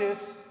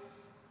justice.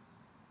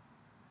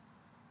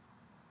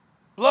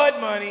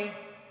 Blood money.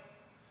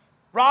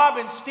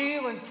 Robbing,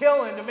 stealing,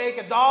 killing to make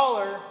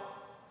 $1.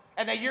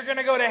 And that you're going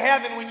to go to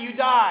heaven when you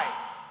die.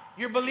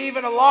 You're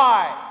believing a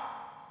lie.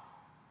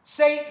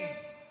 Satan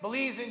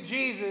believes in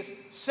Jesus.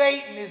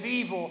 Satan is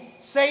evil.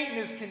 Satan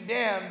is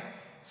condemned.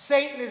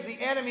 Satan is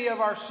the enemy of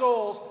our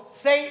souls.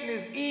 Satan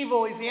is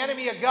evil. He's the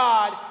enemy of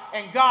God.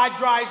 And God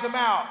drives him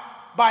out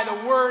by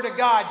the word of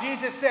God.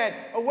 Jesus said,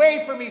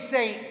 "Away from me,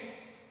 Satan.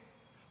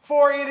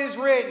 For it is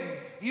written,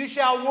 you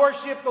shall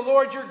worship the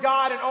Lord your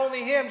God, and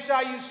only him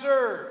shall you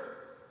serve."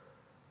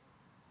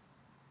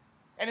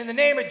 And in the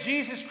name of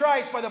Jesus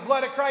Christ, by the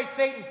blood of Christ,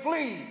 Satan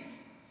flees.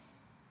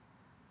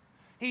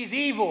 He's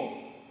evil.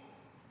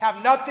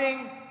 Have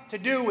nothing to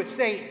do with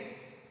Satan.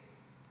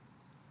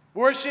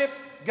 Worship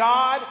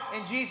God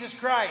and Jesus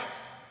Christ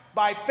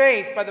by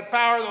faith, by the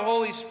power of the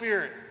Holy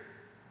Spirit.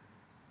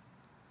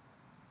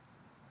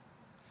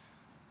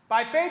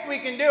 By faith we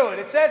can do it.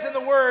 It says in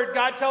the Word,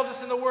 God tells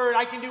us in the Word,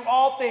 I can do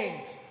all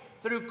things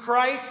through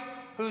Christ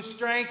who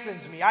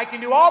strengthens me. I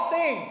can do all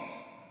things.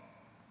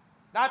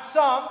 Not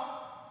some,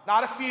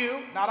 not a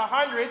few, not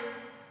 100,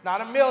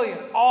 not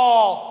 1,000,000.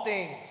 All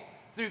things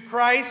through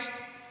Christ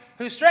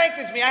who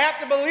strengthens me. I have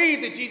to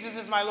believe that Jesus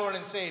is my Lord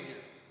and Savior.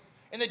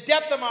 In the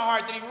depth of my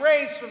heart, that he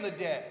raised from the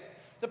dead.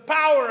 The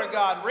power of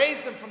God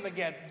raised him from the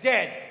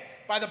dead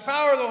by the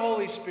power of the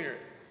Holy Spirit.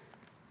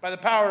 By the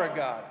power of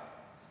God.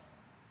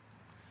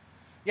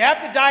 You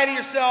have to die to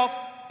yourself,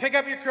 pick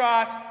up your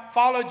cross,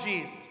 follow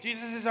Jesus.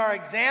 Jesus is our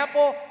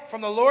example from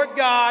the Lord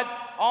God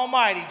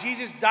Almighty.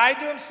 Jesus died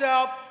to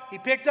himself. He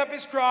picked up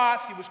his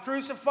cross. He was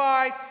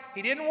crucified.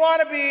 He didn't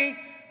want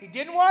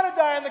to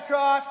die on the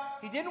cross.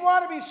 He didn't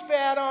want to be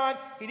spat on.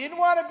 He didn't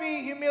want to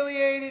be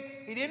humiliated.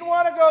 He didn't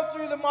want to go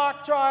through the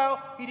mock trial.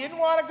 He didn't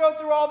want to go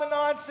through all the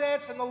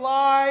nonsense and the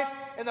lies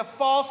and the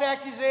false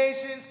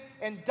accusations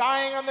and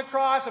dying on the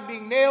cross and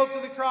being nailed to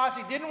the cross.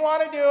 He didn't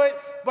want to do it,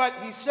 but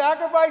he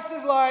sacrificed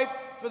his life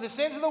for the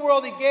sins of the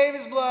world. He gave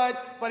his blood,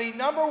 but he,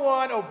 number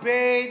one,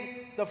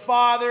 obeyed the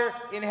Father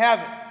in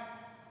heaven.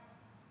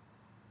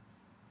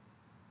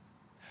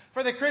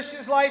 For the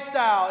Christian's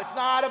lifestyle, it's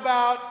not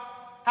about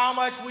how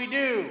much we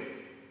do,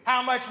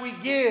 how much we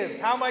give,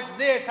 how much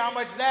this, how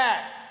much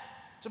that.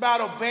 It's about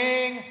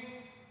obeying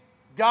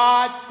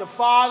God, the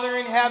Father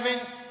in heaven,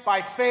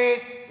 by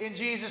faith in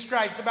Jesus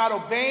Christ. It's about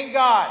obeying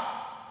God.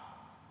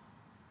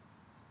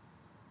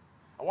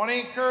 I want to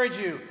encourage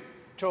you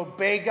to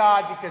obey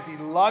God because he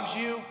loves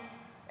you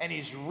and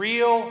he's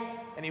real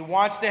and he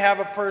wants to have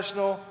a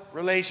personal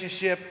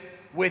relationship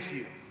with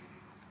you.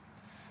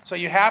 So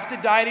you have to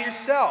die to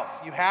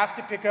yourself. You have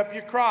to pick up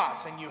your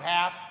cross and you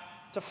have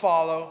to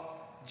follow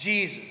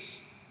Jesus.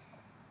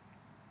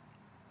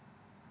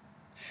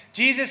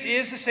 Jesus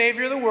is the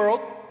Savior of the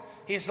world.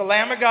 He is the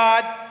Lamb of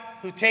God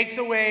who takes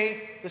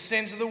away the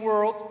sins of the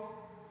world.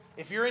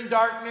 If you're in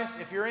darkness,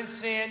 if you're in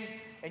sin,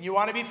 and you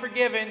want to be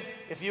forgiven,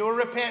 if you will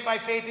repent by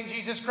faith in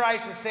Jesus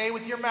Christ and say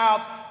with your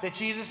mouth that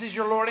Jesus is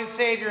your Lord and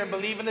Savior and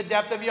believe in the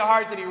depth of your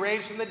heart that he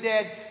raised from the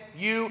dead,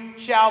 you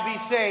shall be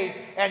saved,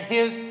 and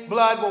his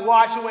blood will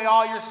wash away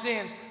all your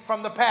sins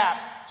from the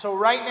past. So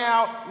right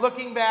now,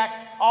 looking back,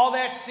 all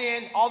that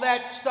sin, all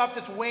that stuff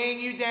that's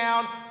weighing you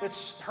down,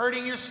 that's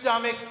hurting your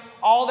stomach,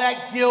 all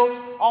that guilt,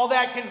 all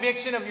that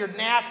conviction of your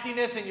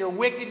nastiness and your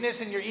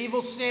wickedness and your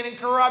evil sin and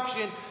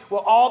corruption will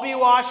all be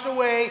washed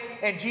away,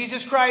 and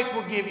Jesus Christ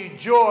will give you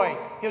joy.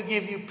 He'll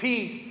give you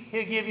peace.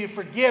 He'll give you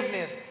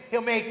forgiveness.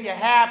 He'll make you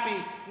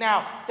happy.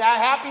 Now, that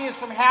happy is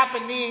from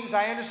happenings.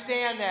 I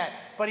understand that.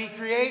 But he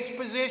creates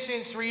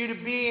positions for you to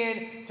be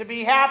in to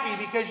be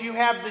happy because you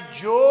have the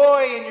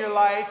joy in your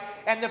life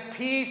and the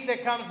peace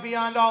that comes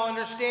beyond all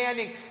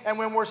understanding. And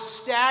when we're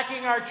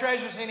stacking our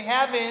treasures in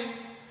heaven,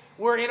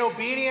 we're in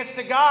obedience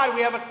to God.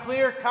 We have a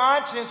clear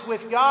conscience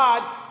with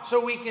God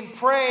so we can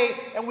pray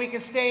and we can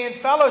stay in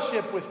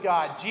fellowship with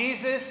God.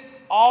 Jesus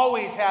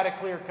always had a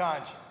clear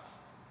conscience.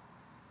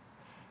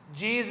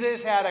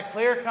 Jesus had a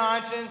clear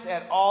conscience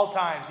at all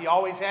times. He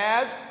always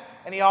has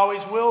and he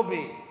always will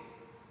be.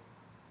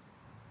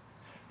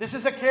 This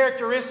is a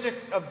characteristic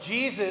of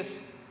Jesus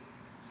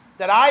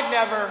that I've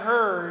never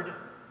heard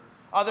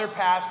other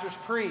pastors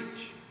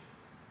preach.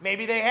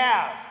 Maybe they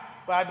have,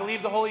 but I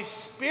believe the Holy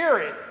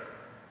Spirit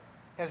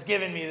has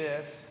given me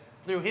this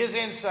through his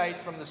insight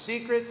from the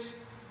secrets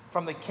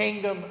from the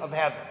kingdom of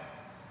heaven.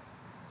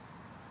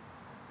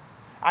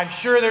 I'm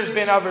sure there's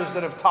been others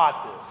that have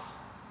taught this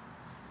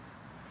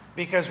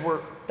because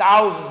we're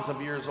thousands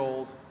of years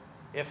old,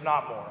 if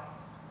not more.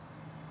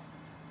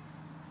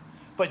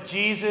 But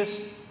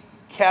Jesus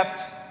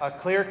kept a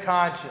clear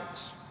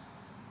conscience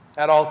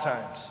at all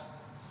times.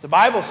 The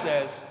Bible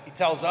says,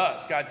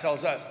 God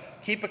tells us,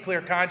 keep a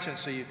clear conscience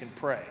so you can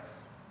pray.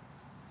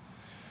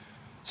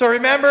 So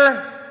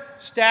remember,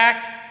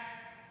 stack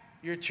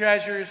your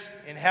treasures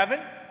in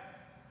heaven.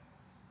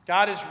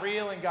 God is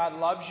real and God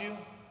loves you.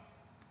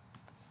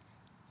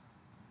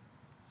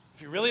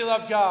 If you really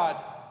love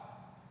God,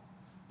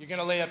 you're going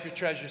to lay up your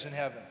treasures in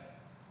heaven.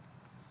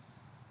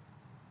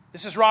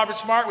 This is Robert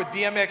Smart with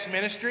BMX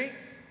Ministry.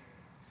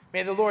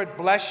 May the Lord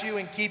bless you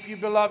and keep you,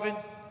 beloved,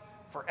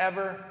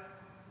 forever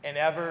and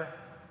ever.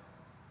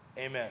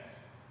 Amen.